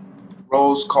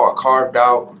roles carved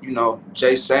out.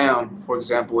 Jay Sam, for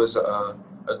example, is a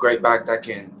great back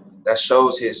that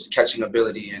shows his catching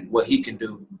ability and what he can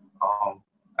do,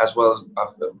 as well as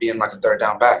being like a third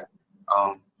down back.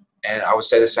 And I would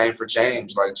say the same for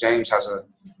James. Like, James has a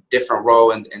different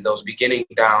role in those beginning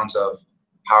downs of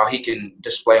how he can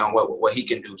display on what he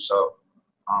can do. So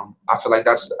I feel like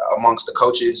that's amongst the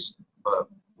coaches, but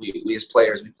we as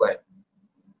players, we play.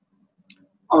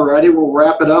 All righty, we'll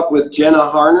wrap it up with Jenna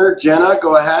Harner. Jenna,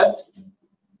 go ahead.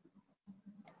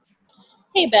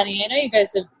 Hey, Benny, I know you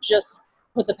guys have just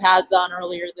put the pads on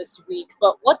earlier this week.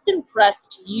 But what's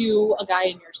impressed you, a guy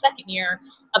in your second year,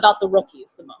 about the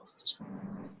rookies the most?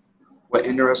 What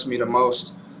interests me the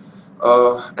most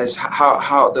is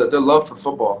how the love for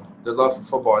football. The love for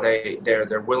football.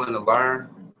 They're willing to learn.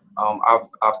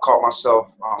 I've caught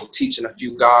myself teaching a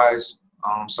few guys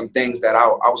some things that I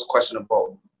was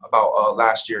questionable about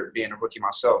last year being a rookie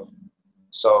myself.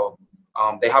 So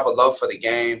they have a love for the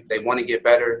game. They want to get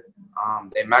better.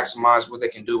 They maximize what they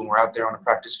can do when we're out there on the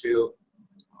practice field.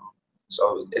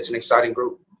 So it's an exciting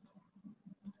group.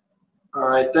 All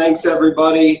right, thanks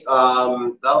everybody.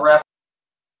 That'll wrap.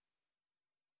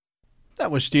 That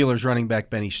was Steelers running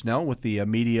back Benny Snell with the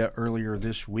media earlier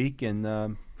this week,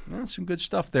 and some good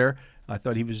stuff there. I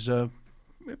thought he was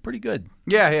pretty good.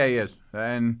 Yeah, he is.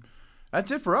 And that's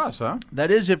it for us, huh?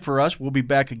 That is it for us. We'll be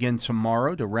back again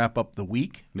tomorrow to wrap up the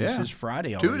week. Yeah. This is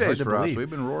Friday. 2 days for us. We've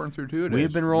been roaring through 2 days.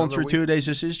 We've been rolling through 2 days.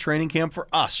 This is training camp for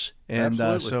us. And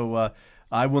Absolutely.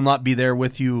 I will not be there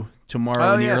with you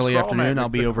tomorrow in the early afternoon. I'll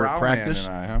be over at practice.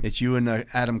 I, It's you and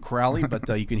Adam Crowley, but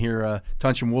you can hear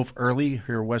Tunch and Wolf early.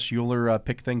 Hear Wes Euler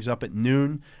pick things up at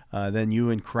noon. Then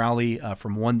you and Crowley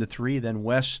from 1 to 3. Then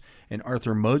Wes and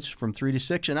Arthur Moats from 3 to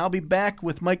 6. And I'll be back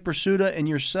with Mike Pursuta and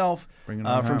yourself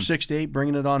from 6 to 8,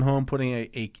 bringing it on home, putting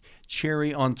a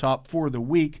cherry on top for the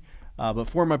week. But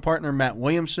for my partner, Matt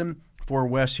Williamson, for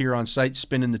Wes here on site,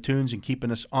 spinning the tunes and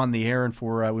keeping us on the air, and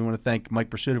for we want to thank Mike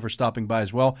Pursuta for stopping by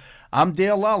as well. I'm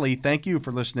Dale Lally. Thank you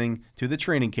for listening to the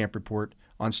Training Camp Report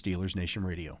on Steelers Nation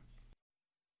Radio.